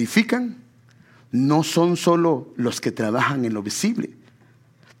 los que edifican no son solo los que trabajan en lo visible,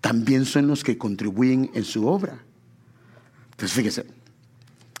 también son los que contribuyen en su obra. Entonces fíjese,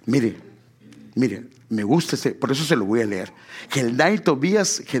 mire, me gusta por eso se lo voy a leer. Heldai,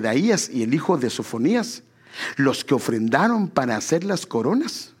 Tobías, Jedaías y el hijo de Sofonías, los que ofrendaron para hacer las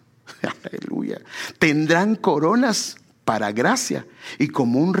coronas, aleluya, tendrán coronas para gracia y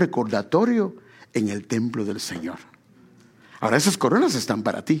como un recordatorio en el templo del Señor. Ahora esas coronas están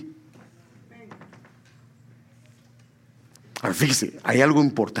para ti. Ahora fíjese, hay algo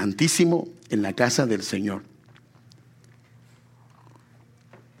importantísimo en la casa del Señor.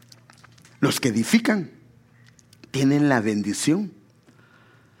 Los que edifican tienen la bendición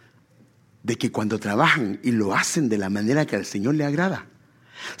de que cuando trabajan y lo hacen de la manera que al Señor le agrada,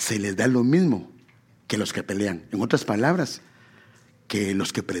 se les da lo mismo que los que pelean. En otras palabras, que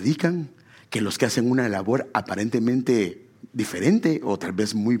los que predican, que los que hacen una labor aparentemente diferente o tal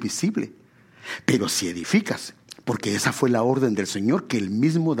vez muy visible. Pero si edificas, porque esa fue la orden del Señor que el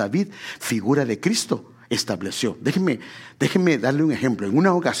mismo David, figura de Cristo, estableció. Déjeme darle un ejemplo. En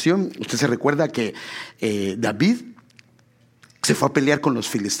una ocasión, usted se recuerda que David se fue a pelear con los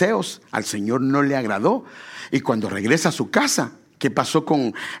filisteos. Al Señor no le agradó. Y cuando regresa a su casa, ¿qué pasó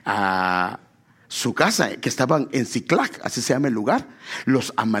con su casa? Que estaban en Siclac, así se llama el lugar.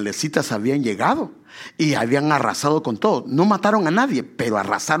 Los amalecitas habían llegado y habían arrasado con todo. No mataron a nadie, pero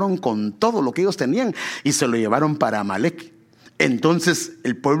arrasaron con todo lo que ellos tenían y se lo llevaron para Amalec. Entonces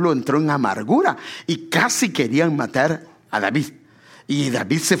el pueblo entró en amargura y casi querían matar a David. Y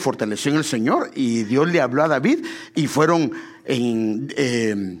David se fortaleció en el Señor y Dios le habló a David y fueron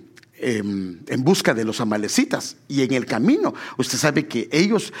en busca de los amalecitas. Y en el camino, usted sabe que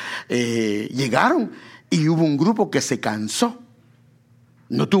ellos llegaron y hubo un grupo que se cansó.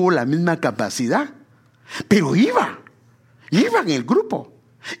 No tuvo la misma capacidad, pero iba en el grupo.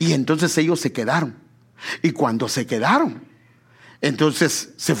 Y entonces ellos se quedaron. Y cuando se quedaron,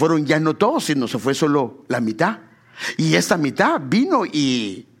 entonces se fueron ya no todos, sino se fue solo la mitad. Y esta mitad vino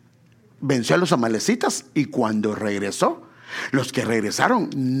y venció a los amalecitas. Y cuando regresó, los que regresaron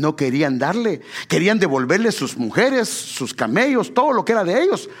no querían darle, querían devolverle sus mujeres, sus camellos, todo lo que era de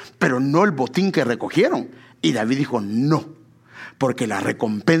ellos, pero no el botín que recogieron. Y David dijo: no, porque la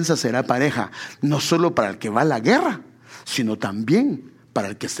recompensa será pareja, no solo para el que va a la guerra, sino también para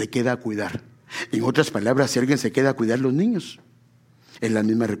el que se queda a cuidar. En otras palabras, si alguien se queda a cuidar los niños, es la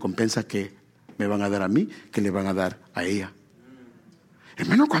misma recompensa que me van a dar a mí, que le van a dar a ella.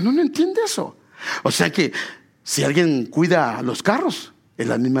 Hermano, cuando uno entiende eso, o sea que si alguien cuida los carros, es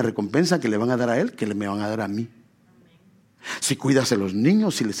la misma recompensa que le van a dar a él, que me van a dar a mí. Si cuidas a los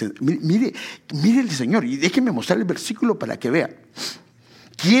niños, mire el Señor, y déjeme mostrar el versículo para que vea.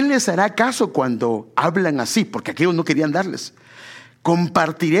 ¿Quién les hará caso cuando hablan así? Porque aquellos no querían darles.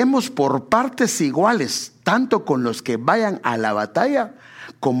 Compartiremos por partes iguales, tanto con los que vayan a la batalla,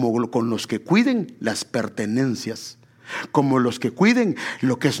 como con los que cuiden las pertenencias, como los que cuiden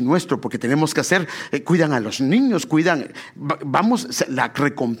lo que es nuestro, porque tenemos que hacer, cuidan a los niños, la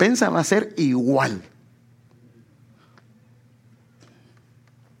recompensa va a ser igual.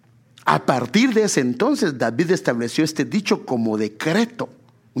 A partir de ese entonces, David estableció este dicho como decreto,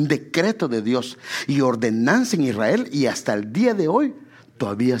 un decreto de Dios y ordenanza en Israel, y hasta el día de hoy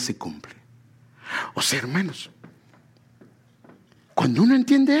todavía se cumple. O sea, hermanos, cuando uno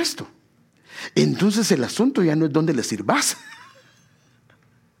entiende esto, entonces el asunto ya no es donde le sirvas,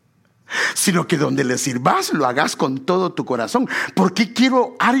 sino que donde le sirvas lo hagas con todo tu corazón. ¿Por qué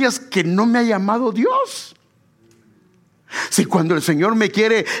quiero áreas que no me ha llamado Dios? Si cuando el Señor me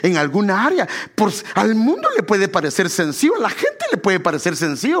quiere en alguna área, pues al mundo le puede parecer sencillo, a la gente le puede parecer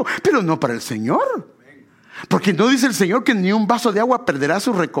sencillo, pero no para el Señor. Porque no dice el Señor que ni un vaso de agua perderá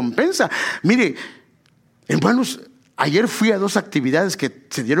su recompensa. Mire, hermanos, ayer fui a 2 actividades que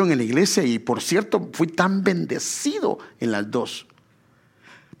se dieron en la iglesia y, por cierto, fui tan bendecido en las 2.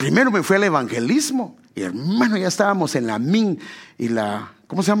 Primero me fui al evangelismo y, hermano, ya estábamos en la Min y la,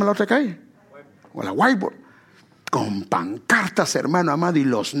 ¿cómo se llama la otra calle? O la Whiteboard, con pancartas, hermano amado, y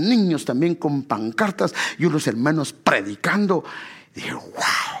los niños también con pancartas y unos hermanos predicando. Y dije: wow,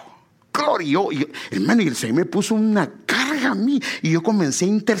 gloria. Hermano, y el Señor me puso una carga a mí y yo comencé a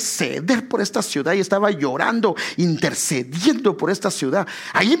interceder por esta ciudad y estaba llorando, intercediendo por esta ciudad.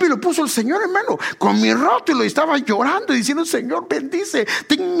 Ahí me lo puso el Señor, hermano, con mi rótulo, y estaba llorando y diciendo: Señor, bendice,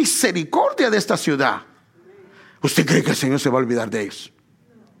 ten misericordia de esta ciudad. ¿Usted cree que el Señor se va a olvidar de ellos?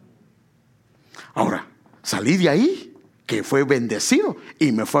 Ahora, salí de ahí, que fue bendecido,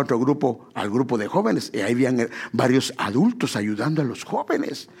 y me fue a otro grupo, al grupo de jóvenes, y ahí habían varios adultos ayudando a los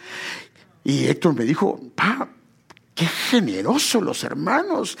jóvenes. Y Héctor me dijo: qué generosos los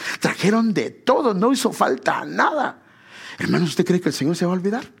hermanos, trajeron de todo, no hizo falta nada. Hermanos, ¿usted cree que el Señor se va a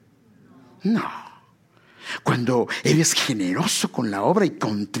olvidar? No. Cuando eres generoso con la obra y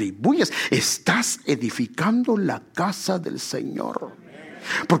contribuyes, estás edificando la casa del Señor.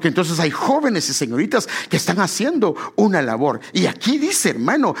 Porque entonces hay jóvenes y señoritas que están haciendo una labor. Y aquí dice,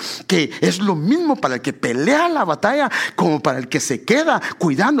 hermano, que es lo mismo para el que pelea la batalla como para el que se queda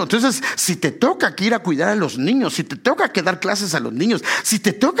cuidando. Entonces, si te toca que ir a cuidar a los niños, si te toca que dar clases a los niños, si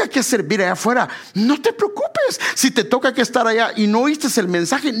te toca que servir allá afuera, no te preocupes. Si te toca que estar allá y no oíste el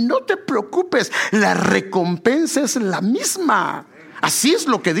mensaje, no te preocupes. La recompensa es la misma. Así es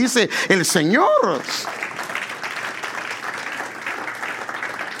lo que dice el Señor.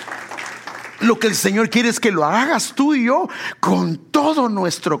 Lo que el Señor quiere es que lo hagas tú y yo con todo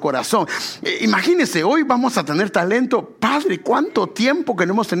nuestro corazón. Imagínese, hoy vamos a tener talento. Padre, cuánto tiempo que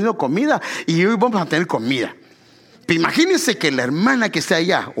no hemos tenido comida y hoy vamos a tener comida. Imagínese que la hermana que está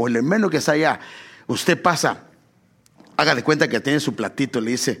allá o el hermano que está allá, usted pasa, haga de cuenta que tiene su platito y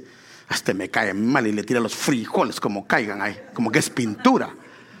le dice, hasta me cae mal, y le tira los frijoles como caigan ahí, como que es pintura.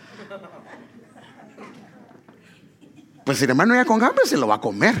 Pues el hermano ya con hambre se lo va a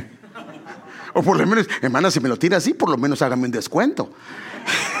comer. O por lo menos, hermana, si me lo tira así, por lo menos hágame un descuento.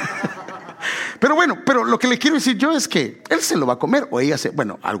 Pero bueno, pero lo que le quiero decir yo es que él se lo va a comer o ella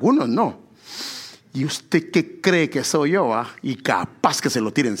bueno, algunos no. ¿Y usted qué cree que soy yo? Y capaz que se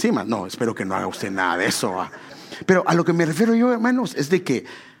lo tire encima. No, espero que no haga usted nada de eso. Pero a lo que me refiero yo, hermanos, es de que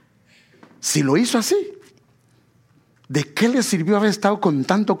si lo hizo así, ¿de qué le sirvió haber estado con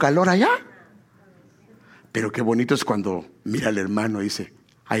tanto calor allá? Pero qué bonito es cuando mira al hermano y dice,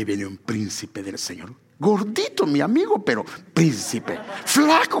 ahí viene un príncipe del Señor. Gordito, mi amigo, pero príncipe.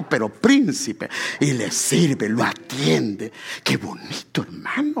 Flaco, pero príncipe. Y le sirve, lo atiende. Qué bonito,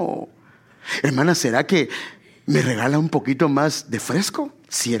 hermano. Hermana, ¿será que me regala un poquito más de fresco?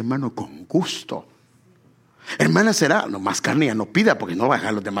 Sí, hermano, con gusto. Hermana, ¿será? No, más carne ya no pida, porque no va a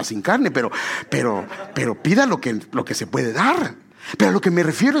dejar los demás sin carne, pero pida lo que se puede dar. Pero a lo que me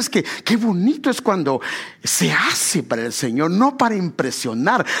refiero es que qué bonito es cuando se hace para el Señor, no para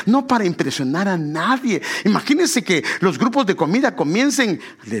impresionar, no para impresionar a nadie. Imagínense que los grupos de comida comiencen,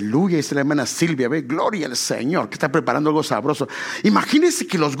 aleluya, dice la hermana Silvia, ve, gloria al Señor, que está preparando algo sabroso. Imagínense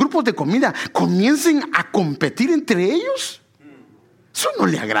que los grupos de comida comiencen a competir entre ellos. Eso no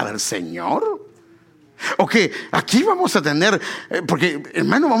le agrada al Señor. Ok, aquí vamos a tener, porque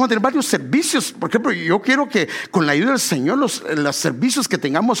hermano, vamos a tener varios servicios. Por ejemplo, yo quiero que con la ayuda del Señor los servicios que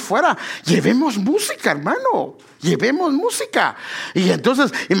tengamos fuera, llevemos música, hermano. Llevemos música. Y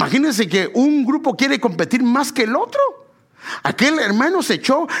entonces, imagínense que un grupo quiere competir más que el otro. Aquel hermano se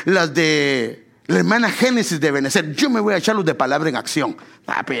echó las de la hermana Génesis de Benecer. Yo me voy a echar los de Palabra en Acción.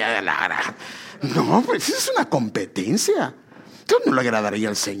 No, pues es una competencia. Entonces no le agradaría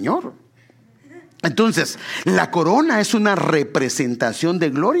al Señor. Entonces, la corona es una representación de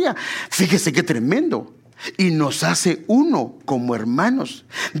gloria. Fíjese qué tremendo. Y nos hace uno como hermanos.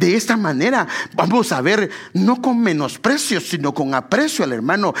 De esta manera vamos a ver, no con menosprecio, sino con aprecio al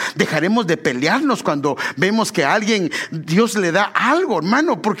hermano. Dejaremos de pelearnos cuando vemos que a alguien Dios le da algo,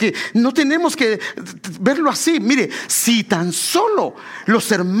 hermano, porque no tenemos que verlo así. Mire, si tan solo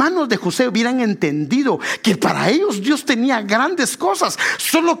los hermanos de José hubieran entendido que para ellos Dios tenía grandes cosas,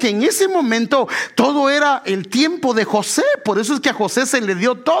 solo que en ese momento todo era el tiempo de José. Por eso es que a José se le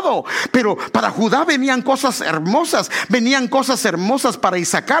dio todo. Pero para Judá venían cosas hermosas, venían cosas hermosas para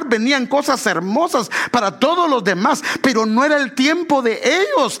Isaacar, venían cosas hermosas para todos los demás, pero no era el tiempo de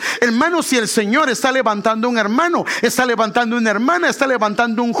ellos. Hermanos, si el Señor está levantando un hermano, está levantando una hermana, está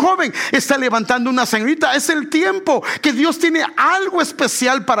levantando un joven, está levantando una señorita, es el tiempo que Dios tiene algo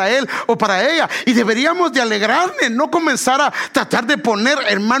especial para él o para ella, y deberíamos de alegrarnos, no comenzar a tratar de poner,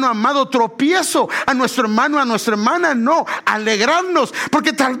 hermano amado, tropiezo a nuestro hermano, a nuestra hermana. No, alegrarnos,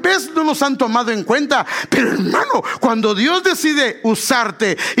 porque tal vez no nos han tomado en cuenta, pero hermano, cuando Dios decide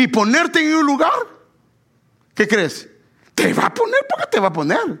usarte y ponerte en un lugar, ¿qué crees? Te va a poner, porque te va a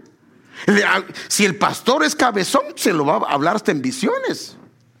poner. Si el pastor es cabezón, se lo va a hablar hasta en visiones.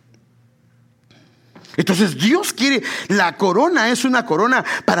 Entonces Dios quiere, la corona es una corona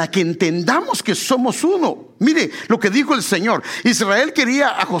para que entendamos que somos uno. Mire lo que dijo el Señor. Israel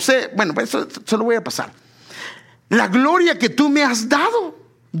quería a José, bueno, eso se lo voy a pasar. La gloria que tú me has dado,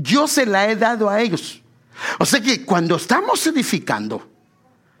 yo se la he dado a ellos. O sea que cuando estamos edificando,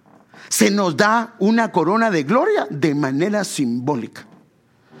 se nos da una corona de gloria de manera simbólica.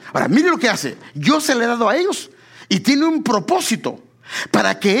 Ahora, mire lo que hace. Yo se le he dado a ellos y tiene un propósito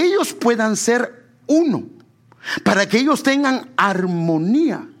para que ellos puedan ser uno, para que ellos tengan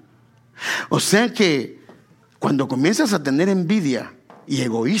armonía. O sea que cuando comienzas a tener envidia y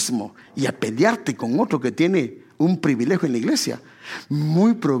egoísmo y a pelearte con otro que tiene un privilegio en la iglesia,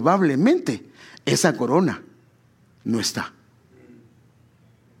 muy probablemente esa corona no está.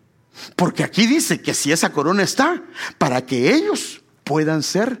 Porque aquí dice que si esa corona está, para que ellos puedan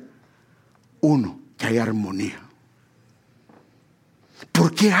ser uno, que haya armonía.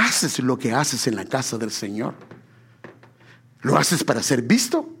 ¿Por qué haces lo que haces en la casa del Señor? ¿Lo haces para ser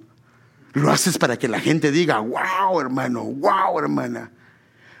visto? ¿Lo haces para que la gente diga, wow, hermano, wow, hermana?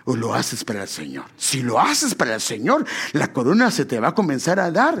 ¿O lo haces para el Señor? Si lo haces para el Señor, la corona se te va a comenzar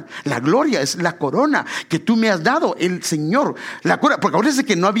a dar. La gloria es la corona que tú me has dado, el Señor. La corona, porque acuérdense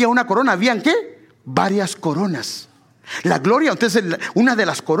que no había una corona, ¿habían qué? Varias coronas. La gloria, entonces, una de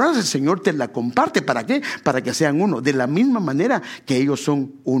las coronas el Señor te la comparte. ¿Para qué? Para que sean uno, de la misma manera que ellos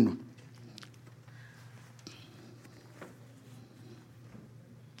son uno.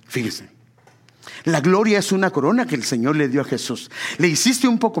 Fíjese, la gloria es una corona que el Señor le dio a Jesús. Le hiciste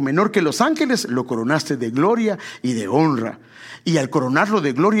un poco menor que los ángeles, lo coronaste de gloria y de honra. Y al coronarlo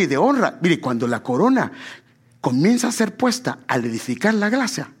de gloria y de honra, mire, cuando la corona comienza a ser puesta al edificar la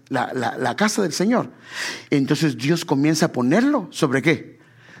casa del Señor, entonces Dios comienza a ponerlo ¿sobre qué?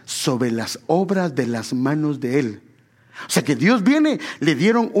 Sobre las obras de las manos de Él. O sea que Dios viene, le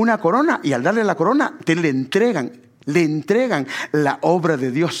dieron una corona, y al darle la corona le entregan la obra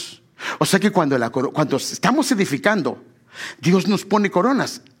de Dios. O sea que cuando estamos edificando, Dios nos pone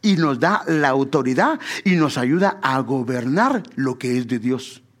coronas y nos da la autoridad y nos ayuda a gobernar lo que es de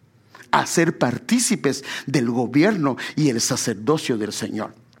Dios, a ser partícipes del gobierno y el sacerdocio del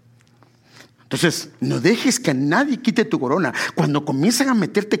Señor. Entonces, no dejes que nadie quite tu corona. Cuando comienzan a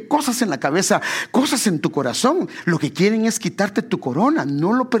meterte cosas en la cabeza, cosas en tu corazón, lo que quieren es quitarte tu corona.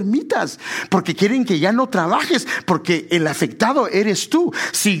 No lo permitas, porque quieren que ya no trabajes, porque el afectado eres tú.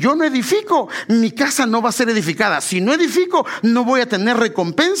 Si yo no edifico, mi casa no va a ser edificada. Si no edifico, no voy a tener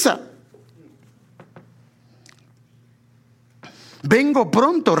recompensa. Vengo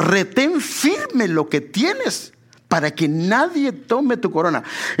pronto, retén firme lo que tienes para que nadie tome tu corona.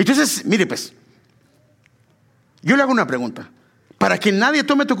 Entonces, mire pues, yo le hago una pregunta. Para que nadie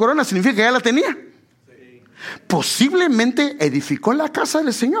tome tu corona significa que ya la tenía. Sí. Posiblemente edificó la casa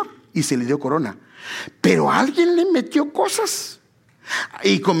del Señor y se le dio corona, pero alguien le metió cosas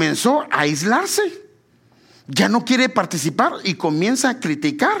y comenzó a aislarse. Ya no quiere participar y comienza a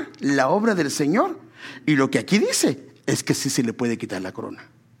criticar la obra del Señor. Y lo que aquí dice es que sí se le puede quitar la corona.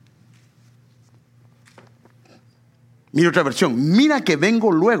 Mira otra versión. Mira que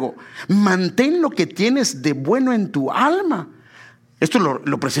vengo luego. Mantén lo que tienes de bueno en tu alma. Esto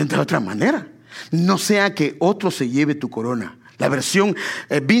lo presenta de otra manera. No sea que otro se lleve tu corona. La versión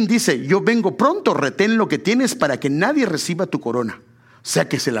Bin dice, yo vengo pronto, retén lo que tienes para que nadie reciba tu corona. O sea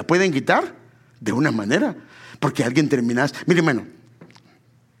que se la pueden quitar de una manera, porque alguien termina. Mire, hermano,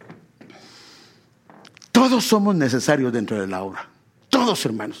 todos somos necesarios dentro de la obra. Todos,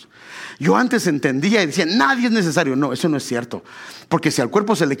 hermanos. Yo antes entendía y decía, nadie es necesario. No, eso no es cierto. Porque si al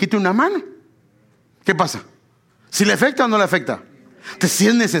cuerpo se le quita una mano, ¿qué pasa? ¿Si le afecta o no le afecta? Entonces sí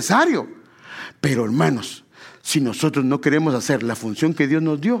es necesario. Pero hermanos, si nosotros no queremos hacer la función que Dios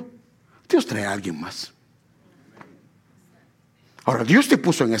nos dio, Dios trae a alguien más. Ahora, Dios te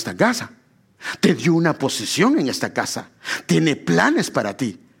puso en esta casa. Te dio una posición en esta casa. Tiene planes para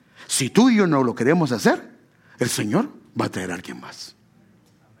ti. Si tú y yo no lo queremos hacer, el Señor va a traer a alguien más.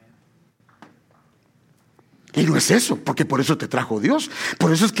 Y no es eso, porque por eso te trajo Dios.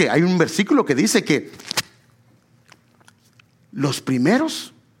 Por eso es que hay un versículo que dice que los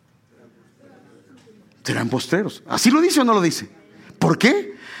primeros serán postreros. ¿Así lo dice o no lo dice? ¿Por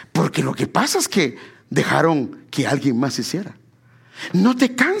qué? Porque lo que pasa es que dejaron que alguien más hiciera. No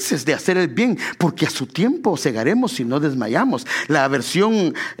te canses de hacer el bien, porque a su tiempo segaremos si no desmayamos. La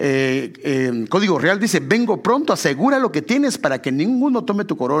versión Código Real dice, vengo pronto, asegura lo que tienes para que ninguno tome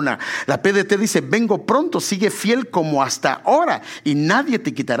tu corona. La PDT dice, vengo pronto, sigue fiel como hasta ahora y nadie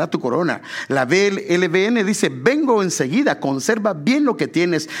te quitará tu corona. La LBN dice, vengo enseguida, conserva bien lo que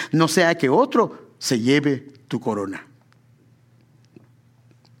tienes, no sea que otro se lleve tu corona.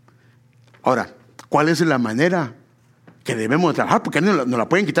 Ahora, ¿cuál es la manera que debemos trabajar? Porque no la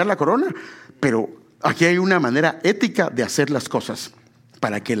pueden quitar la corona, pero aquí hay una manera ética de hacer las cosas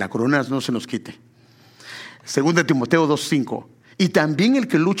para que la corona no se nos quite. 2 Timoteo 2:5. Y también el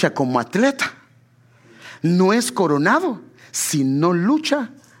que lucha como atleta no es coronado si no lucha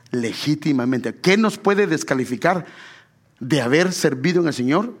legítimamente. ¿Qué nos puede descalificar de haber servido en el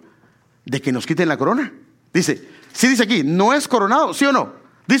Señor? De que nos quiten la corona. Dice, sí dice aquí, no es coronado, ¿sí o no?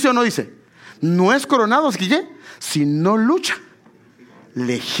 ¿Dice o no dice? No es coronado, si no lucha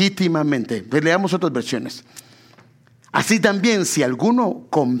legítimamente. Leamos otras versiones. Así también, si alguno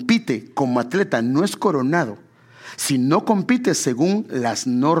compite como atleta, no es coronado, si no compite según las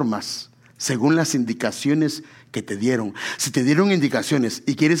normas, según las indicaciones que te dieron. Si te dieron indicaciones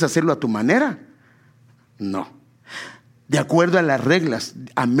y quieres hacerlo a tu manera, no. de acuerdo a las reglas,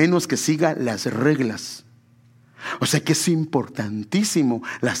 a menos que siga las reglas. O sea que es importantísimo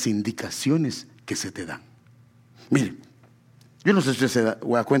las indicaciones que se te dan. Miren, yo no sé si usted se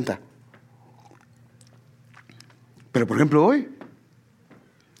da cuenta, pero por ejemplo hoy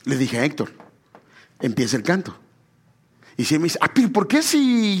le dije a Héctor, empieza el canto. Y si él me dice, ¿por qué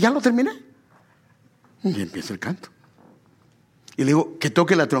si ya lo terminé? Y empieza el canto. Y le digo, que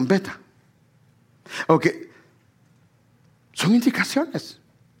toque la trompeta. Ok. Son indicaciones.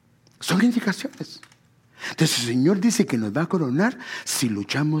 Son indicaciones. Entonces el Señor dice que nos va a coronar si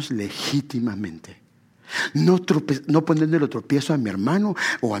luchamos legítimamente. No poniéndole tropiezo a mi hermano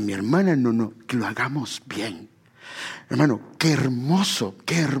o a mi hermana, no, que lo hagamos bien. Hermano, qué hermoso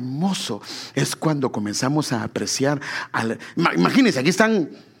es cuando comenzamos a apreciar. Imagínense, aquí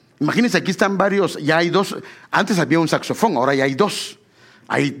están varios, ya hay dos. Antes había un saxofón, ahora ya hay dos.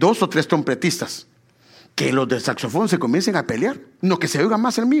 Hay 2 o 3 trompetistas. Que los del saxofón se comiencen a pelear. No, que se oiga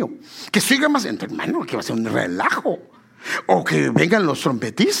más el mío. Que se oiga más, hermano, que va a ser un relajo. O que vengan los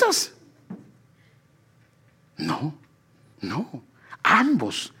trompetistas. No.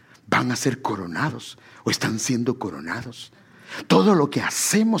 Ambos van a ser coronados o están siendo coronados. Todo lo que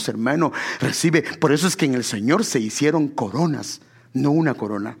hacemos, hermano, recibe. Por eso es que en el Señor se hicieron coronas, no una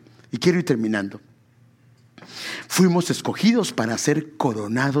corona. Y quiero ir terminando. Fuimos escogidos para ser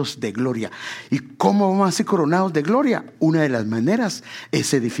coronados de gloria. ¿Y cómo vamos a ser coronados de gloria? Una de las maneras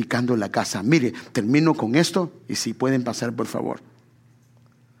es edificando la casa. Mire, termino con esto y si pueden pasar por favor.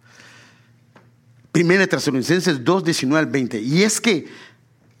 1 Tesalonicenses 2, 19 al 20. Y es que,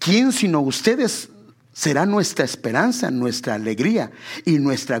 ¿quién sino ustedes será nuestra esperanza, nuestra alegría y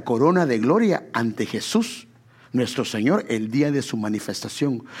nuestra corona de gloria ante Jesús, nuestro Señor, el día de su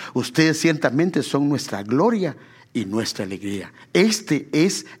manifestación? Ustedes ciertamente son nuestra gloria y nuestra alegría. Este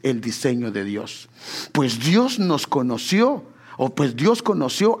es el diseño de Dios. Pues Dios nos conoció, Dios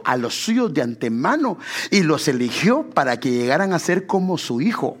conoció a los suyos de antemano y los eligió para que llegaran a ser como su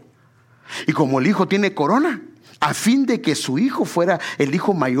Hijo. Y como el Hijo tiene corona, a fin de que su Hijo fuera el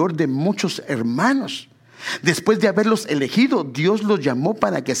hijo mayor de muchos hermanos. Después de haberlos elegido, Dios los llamó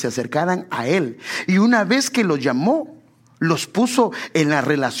para que se acercaran a Él. Y una vez que los llamó, los puso en la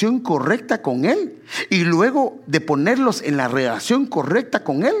relación correcta con Él. Y luego de ponerlos en la relación correcta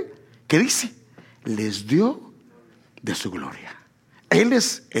con Él, ¿qué dice? Les dio de su gloria. Él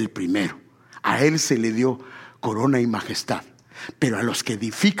es el primero. A Él se le dio corona y majestad. Pero a los que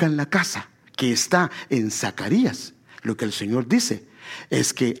edifican la casa, que está en Zacarías, lo que el Señor dice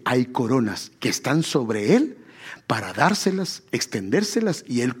es que hay coronas que están sobre Él para dárselas, extendérselas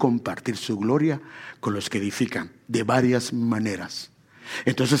y Él compartir su gloria con los que edifican de varias maneras.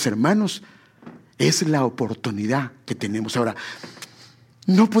 Entonces, hermanos, es la oportunidad que tenemos ahora.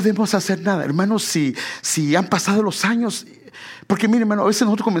 No podemos hacer nada, hermanos, si han pasado los años. Porque mire, hermano, a veces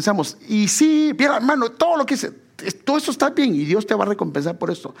nosotros comenzamos y sí, mira, hermano, todo eso está bien y Dios te va a recompensar por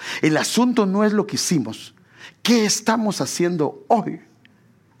esto. El asunto no es lo que hicimos. ¿Qué estamos haciendo hoy?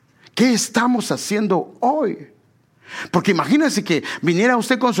 ¿Qué estamos haciendo hoy? Porque imagínese que viniera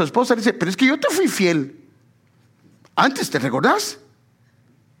usted con su esposa y dice, pero es que yo te fui fiel antes, ¿te recordás?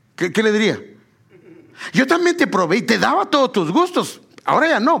 ¿Qué le diría? Yo también te proveí, te daba todos tus gustos. Ahora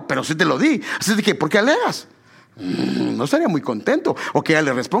ya no, pero sí te lo di. Así de que, ¿por qué alegas? No estaría muy contento. O que ella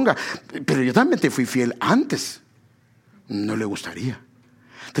le responda, pero yo también te fui fiel antes. No le gustaría.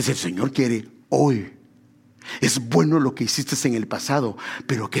 Entonces el Señor quiere hoy. Es bueno lo que hiciste en el pasado,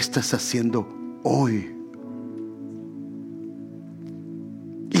 pero ¿qué estás haciendo hoy?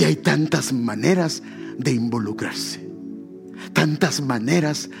 Y hay tantas maneras de involucrarse, tantas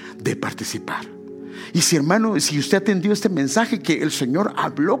maneras de participar. Y si, hermano, si usted atendió este mensaje que el Señor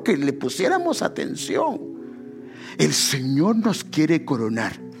habló, que le pusiéramos atención. El Señor nos quiere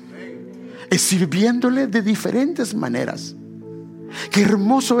coronar, es sirviéndole de diferentes maneras. Qué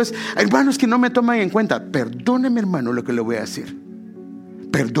hermoso es. Hermanos que no me toman en cuenta, perdóneme, hermano, lo que le voy a decir.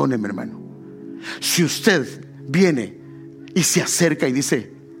 Perdóneme, hermano. Si usted viene y se acerca y dice,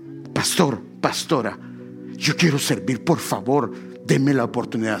 pastor, pastora, yo quiero servir, por favor, denme la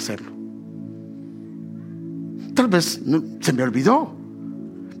oportunidad de hacerlo. Tal vez se me olvidó,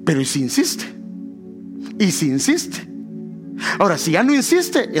 pero y si insiste, ahora si ya no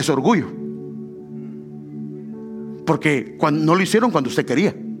insiste, es orgullo. Porque no lo hicieron cuando usted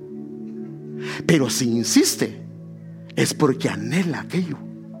quería. Pero si insiste, es porque anhela aquello,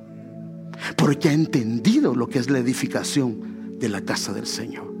 porque ha entendido lo que es la edificación de la casa del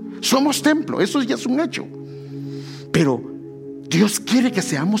Señor. Somos templo, eso ya es un hecho. Pero Dios quiere que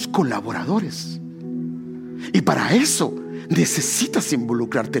seamos colaboradores. Y para eso necesitas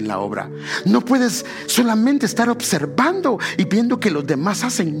involucrarte en la obra. No puedes solamente estar observando y viendo que los demás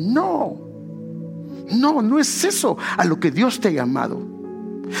hacen. No es eso a lo que Dios te ha llamado.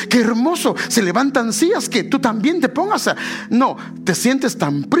 Qué hermoso, se levantan sillas, que tú también te pongas no, te sientes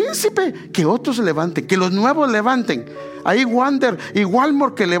tan príncipe que otros se levanten, que los nuevos levanten. Ahí Wander y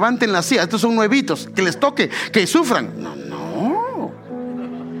Walmart que levanten las sillas. Estos son nuevitos, que les toque, que sufran.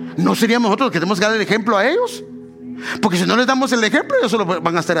 No seríamos nosotros los que tenemos que dar el ejemplo a ellos, porque si no les damos el ejemplo, ellos solo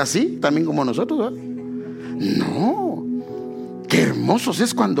van a estar así, también como nosotros, ¿verdad? No, qué hermosos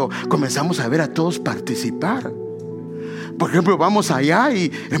es cuando comenzamos a ver a todos participar. Por ejemplo, vamos allá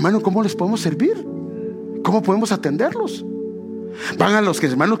y, hermano, ¿cómo les podemos servir? ¿Cómo podemos atenderlos? Van a los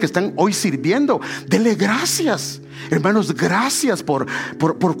hermanos que están hoy sirviendo, denle gracias, hermanos, gracias por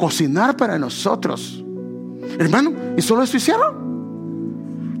cocinar para nosotros. Hermano, ¿y solo esto hicieron?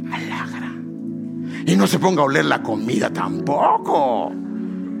 Alagra. Y no se ponga a oler la comida tampoco.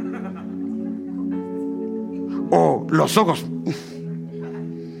 O los ojos.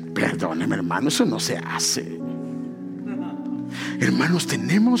 Perdóneme, hermano, eso no se hace. Hermanos,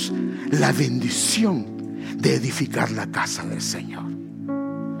 tenemos la bendición de edificar la casa del Señor.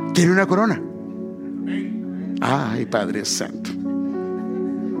 ¿Quiere una corona? Ay, Padre Santo,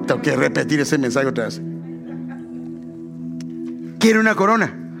 tengo que repetir ese mensaje otra vez. ¿Quiere una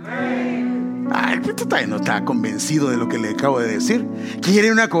corona? Ay, usted todavía no está convencido de lo que le acabo de decir.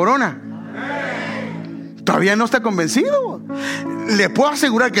 ¿Quiere una corona? ¿Todavía no está convencido? Le puedo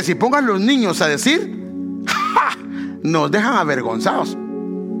asegurar que si pongan los niños a decir, ¡ja!, nos dejan avergonzados.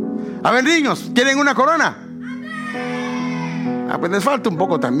 A ver, niños, ¿quieren una corona? Pues les falta un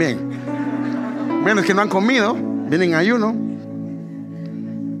poco también. Menos que no han comido, vienen en ayuno.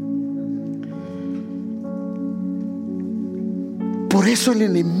 Por eso el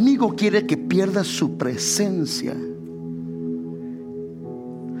enemigo quiere que pierdas su presencia,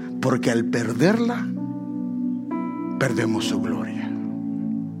 porque al perderla, perdemos su gloria.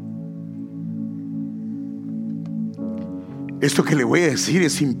 Esto que le voy a decir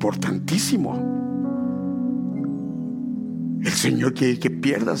es importantísimo. El Señor quiere que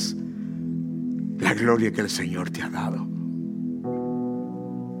pierdas la gloria que el Señor te ha dado,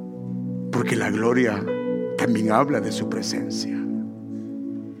 porque la gloria también habla de su presencia.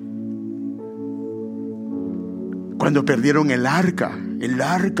 Cuando perdieron el arca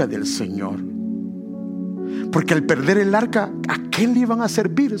del Señor, porque al perder el arca, ¿a qué le iban a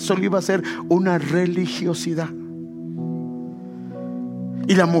servir? Solo iba a ser una religiosidad.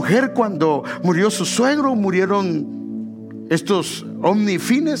 Y la mujer, cuando murió su suegro, murieron estos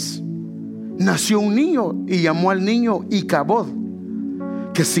omnifines, nació un niño y llamó al niño Icabod,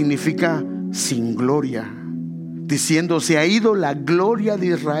 que significa sin gloria, diciendo: se ha ido la gloria de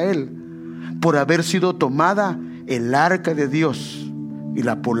Israel por haber sido tomada el arca de Dios y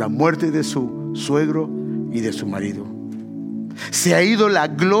por la muerte de su suegro y de su marido. Se ha ido la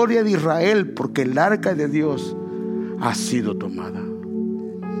gloria de Israel porque el arca de Dios ha sido tomada.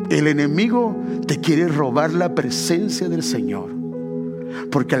 El enemigo te quiere robar la presencia del Señor,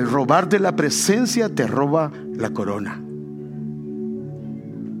 porque al robarte la presencia te roba la corona.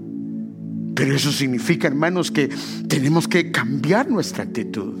 Pero eso significa, hermanos, que tenemos que cambiar nuestra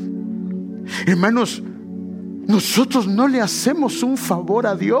actitud. Hermanos, nosotros no le hacemos un favor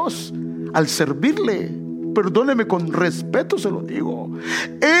a Dios al servirle. Perdóneme, con respeto se lo digo.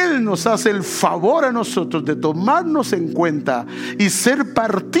 Él nos hace el favor a nosotros de tomarnos en cuenta y ser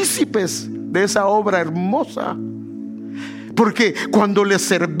partícipes de esa obra hermosa. Porque cuando le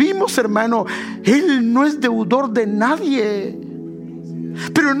servimos, hermano, Él no es deudor de nadie.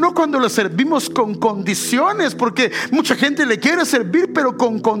 Pero no cuando le servimos con condiciones, porque mucha gente le quiere servir pero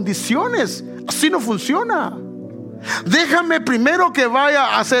con condiciones. Así no funciona. Déjame primero que vaya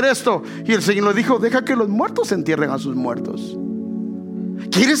a hacer esto. Y el Señor le dijo: deja que los muertos entierren a sus muertos.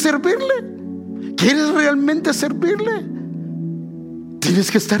 ¿Quieres servirle? ¿Quieres realmente servirle?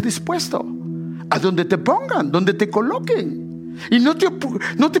 Tienes que estar dispuesto a donde te pongan, donde te coloquen. Y no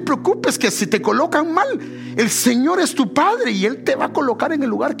te preocupes que si te colocan mal, el Señor es tu Padre y Él te va a colocar en el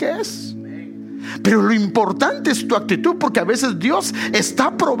lugar que es. Pero lo importante es tu actitud, porque a veces Dios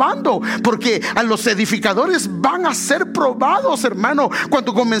está probando, porque a los edificadores van a ser probados, hermano.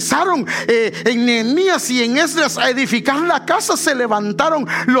 Cuando comenzaron en Nehemías y en Esdras a edificar la casa, se levantaron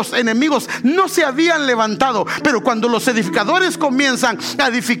los enemigos. No se habían levantado, pero cuando los edificadores comienzan a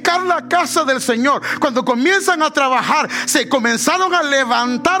edificar la casa del Señor, cuando comienzan a trabajar, se comenzaron a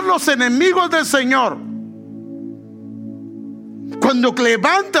levantar los enemigos del Señor. cuando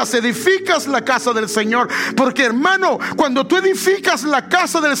levantas, edificas la casa del Señor. Porque, hermano, cuando tú edificas la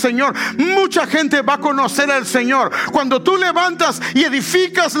casa del Señor, mucha gente va a conocer al Señor. Cuando tú levantas y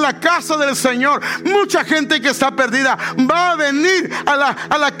edificas la casa del Señor, mucha gente que está perdida va a venir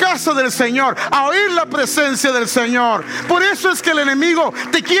a la casa del Señor, a oír la presencia del Señor. Por eso es que el enemigo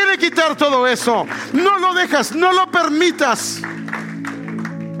te quiere quitar todo eso. No lo dejas, no lo permitas.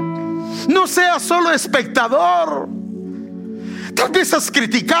 No seas solo espectador. Tal vez has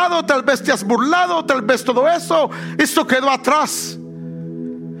criticado, tal vez te has burlado, tal vez todo eso quedó atrás.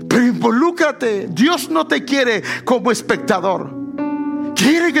 Pero involúcrate. Dios no te quiere como espectador.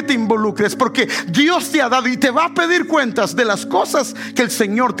 Quiere que te involucres, porque Dios te ha dado y te va a pedir cuentas de las cosas que el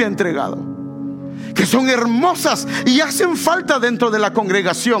Señor te ha entregado, que son hermosas y hacen falta dentro de la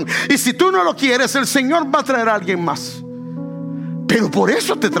congregación. Y si tú no lo quieres, el Señor va a traer a alguien más. Pero por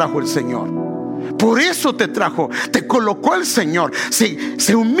eso te trajo el Señor. Por eso te trajo, te colocó el Señor.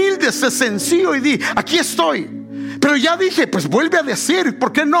 Sé humilde, sé sencillo y di: aquí estoy. Pero ya dije, pues vuelve a decir,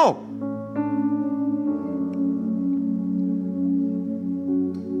 ¿por qué no?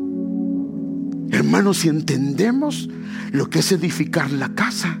 Hermanos, si entendemos lo que es edificar la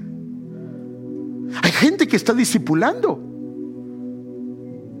casa, hay gente que está discipulando.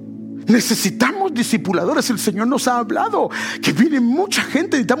 Necesitamos discipuladores. El Señor nos ha hablado que viene mucha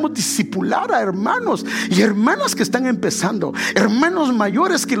gente. Necesitamos discipular a hermanos y hermanas que están empezando, hermanos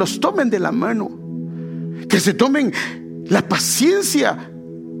mayores que los tomen de la mano, que se tomen la paciencia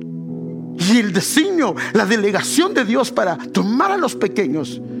y el designio, la delegación de Dios para tomar a los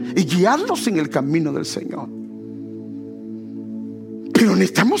pequeños y guiarlos en el camino del Señor. Pero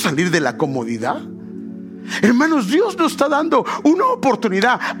necesitamos salir de la comodidad. Hermanos, Dios nos está dando una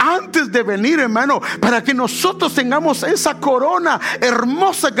oportunidad antes de venir, hermano, para que nosotros tengamos esa corona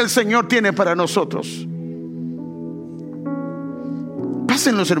hermosa que el Señor tiene para nosotros.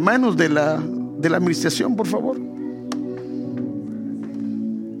 Pasen los hermanos de la administración, por favor.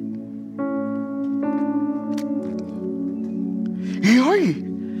 Y hoy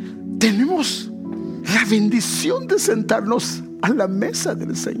tenemos la bendición de sentarnos a la mesa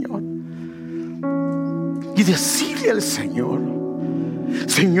del Señor y decirle al Señor: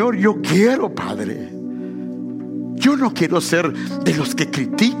 Señor, yo quiero, Padre. Yo no quiero ser de los que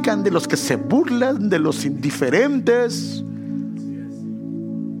critican, de los que se burlan, de los indiferentes.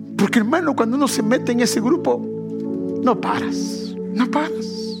 Porque, hermano, cuando uno se mete en ese grupo, no paras.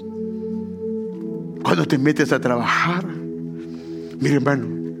 Cuando te metes a trabajar, mire, hermano,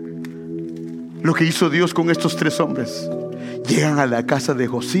 lo que hizo Dios con estos 3 hombres. Llegan a la casa de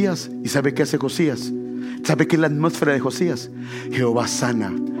Josías. ¿Y sabe qué hace Josías? ¿Sabe qué es la atmósfera de Josías? Jehová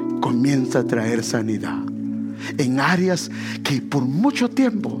sana. Comienza a traer sanidad en áreas que por mucho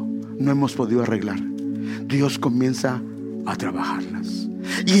tiempo no hemos podido arreglar. Dios comienza a trabajarlas.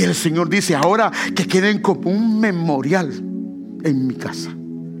 Y el Señor dice: ahora que queden como un memorial en mi casa.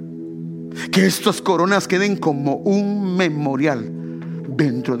 Que estas coronas queden como un memorial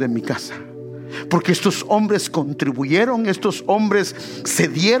dentro de mi casa. Porque estos hombres contribuyeron, estos hombres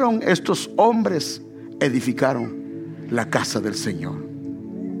cedieron, estos hombres edificaron la casa del Señor.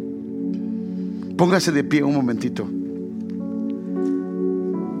 Póngase de pie un momentito.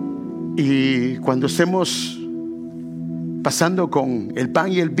 Y cuando estemos pasando con el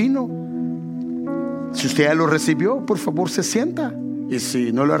pan y el vino, si usted ya lo recibió, por favor se sienta. Y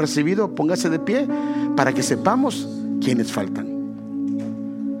si no lo ha recibido, póngase de pie para que sepamos quiénes faltan.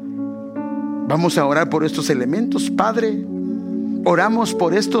 Vamos a orar por estos elementos. Padre, oramos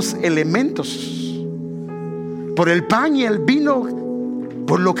por estos elementos, por el pan y el vino,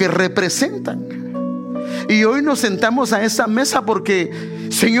 por lo que representan. Y hoy nos sentamos a esa mesa porque,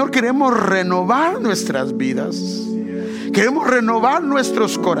 Señor, queremos renovar nuestras vidas. Queremos renovar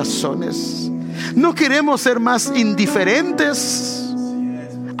nuestros corazones. No queremos ser más indiferentes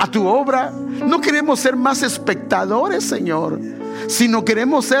a tu obra. No queremos ser más espectadores, Señor, sino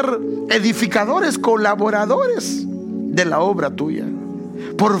queremos ser edificadores, colaboradores de la obra tuya.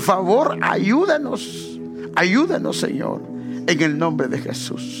 Por favor, ayúdanos, Señor, en el nombre de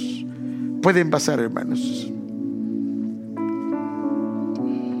Jesús. Pueden pasar, hermanos.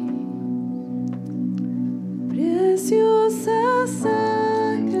 Preciosa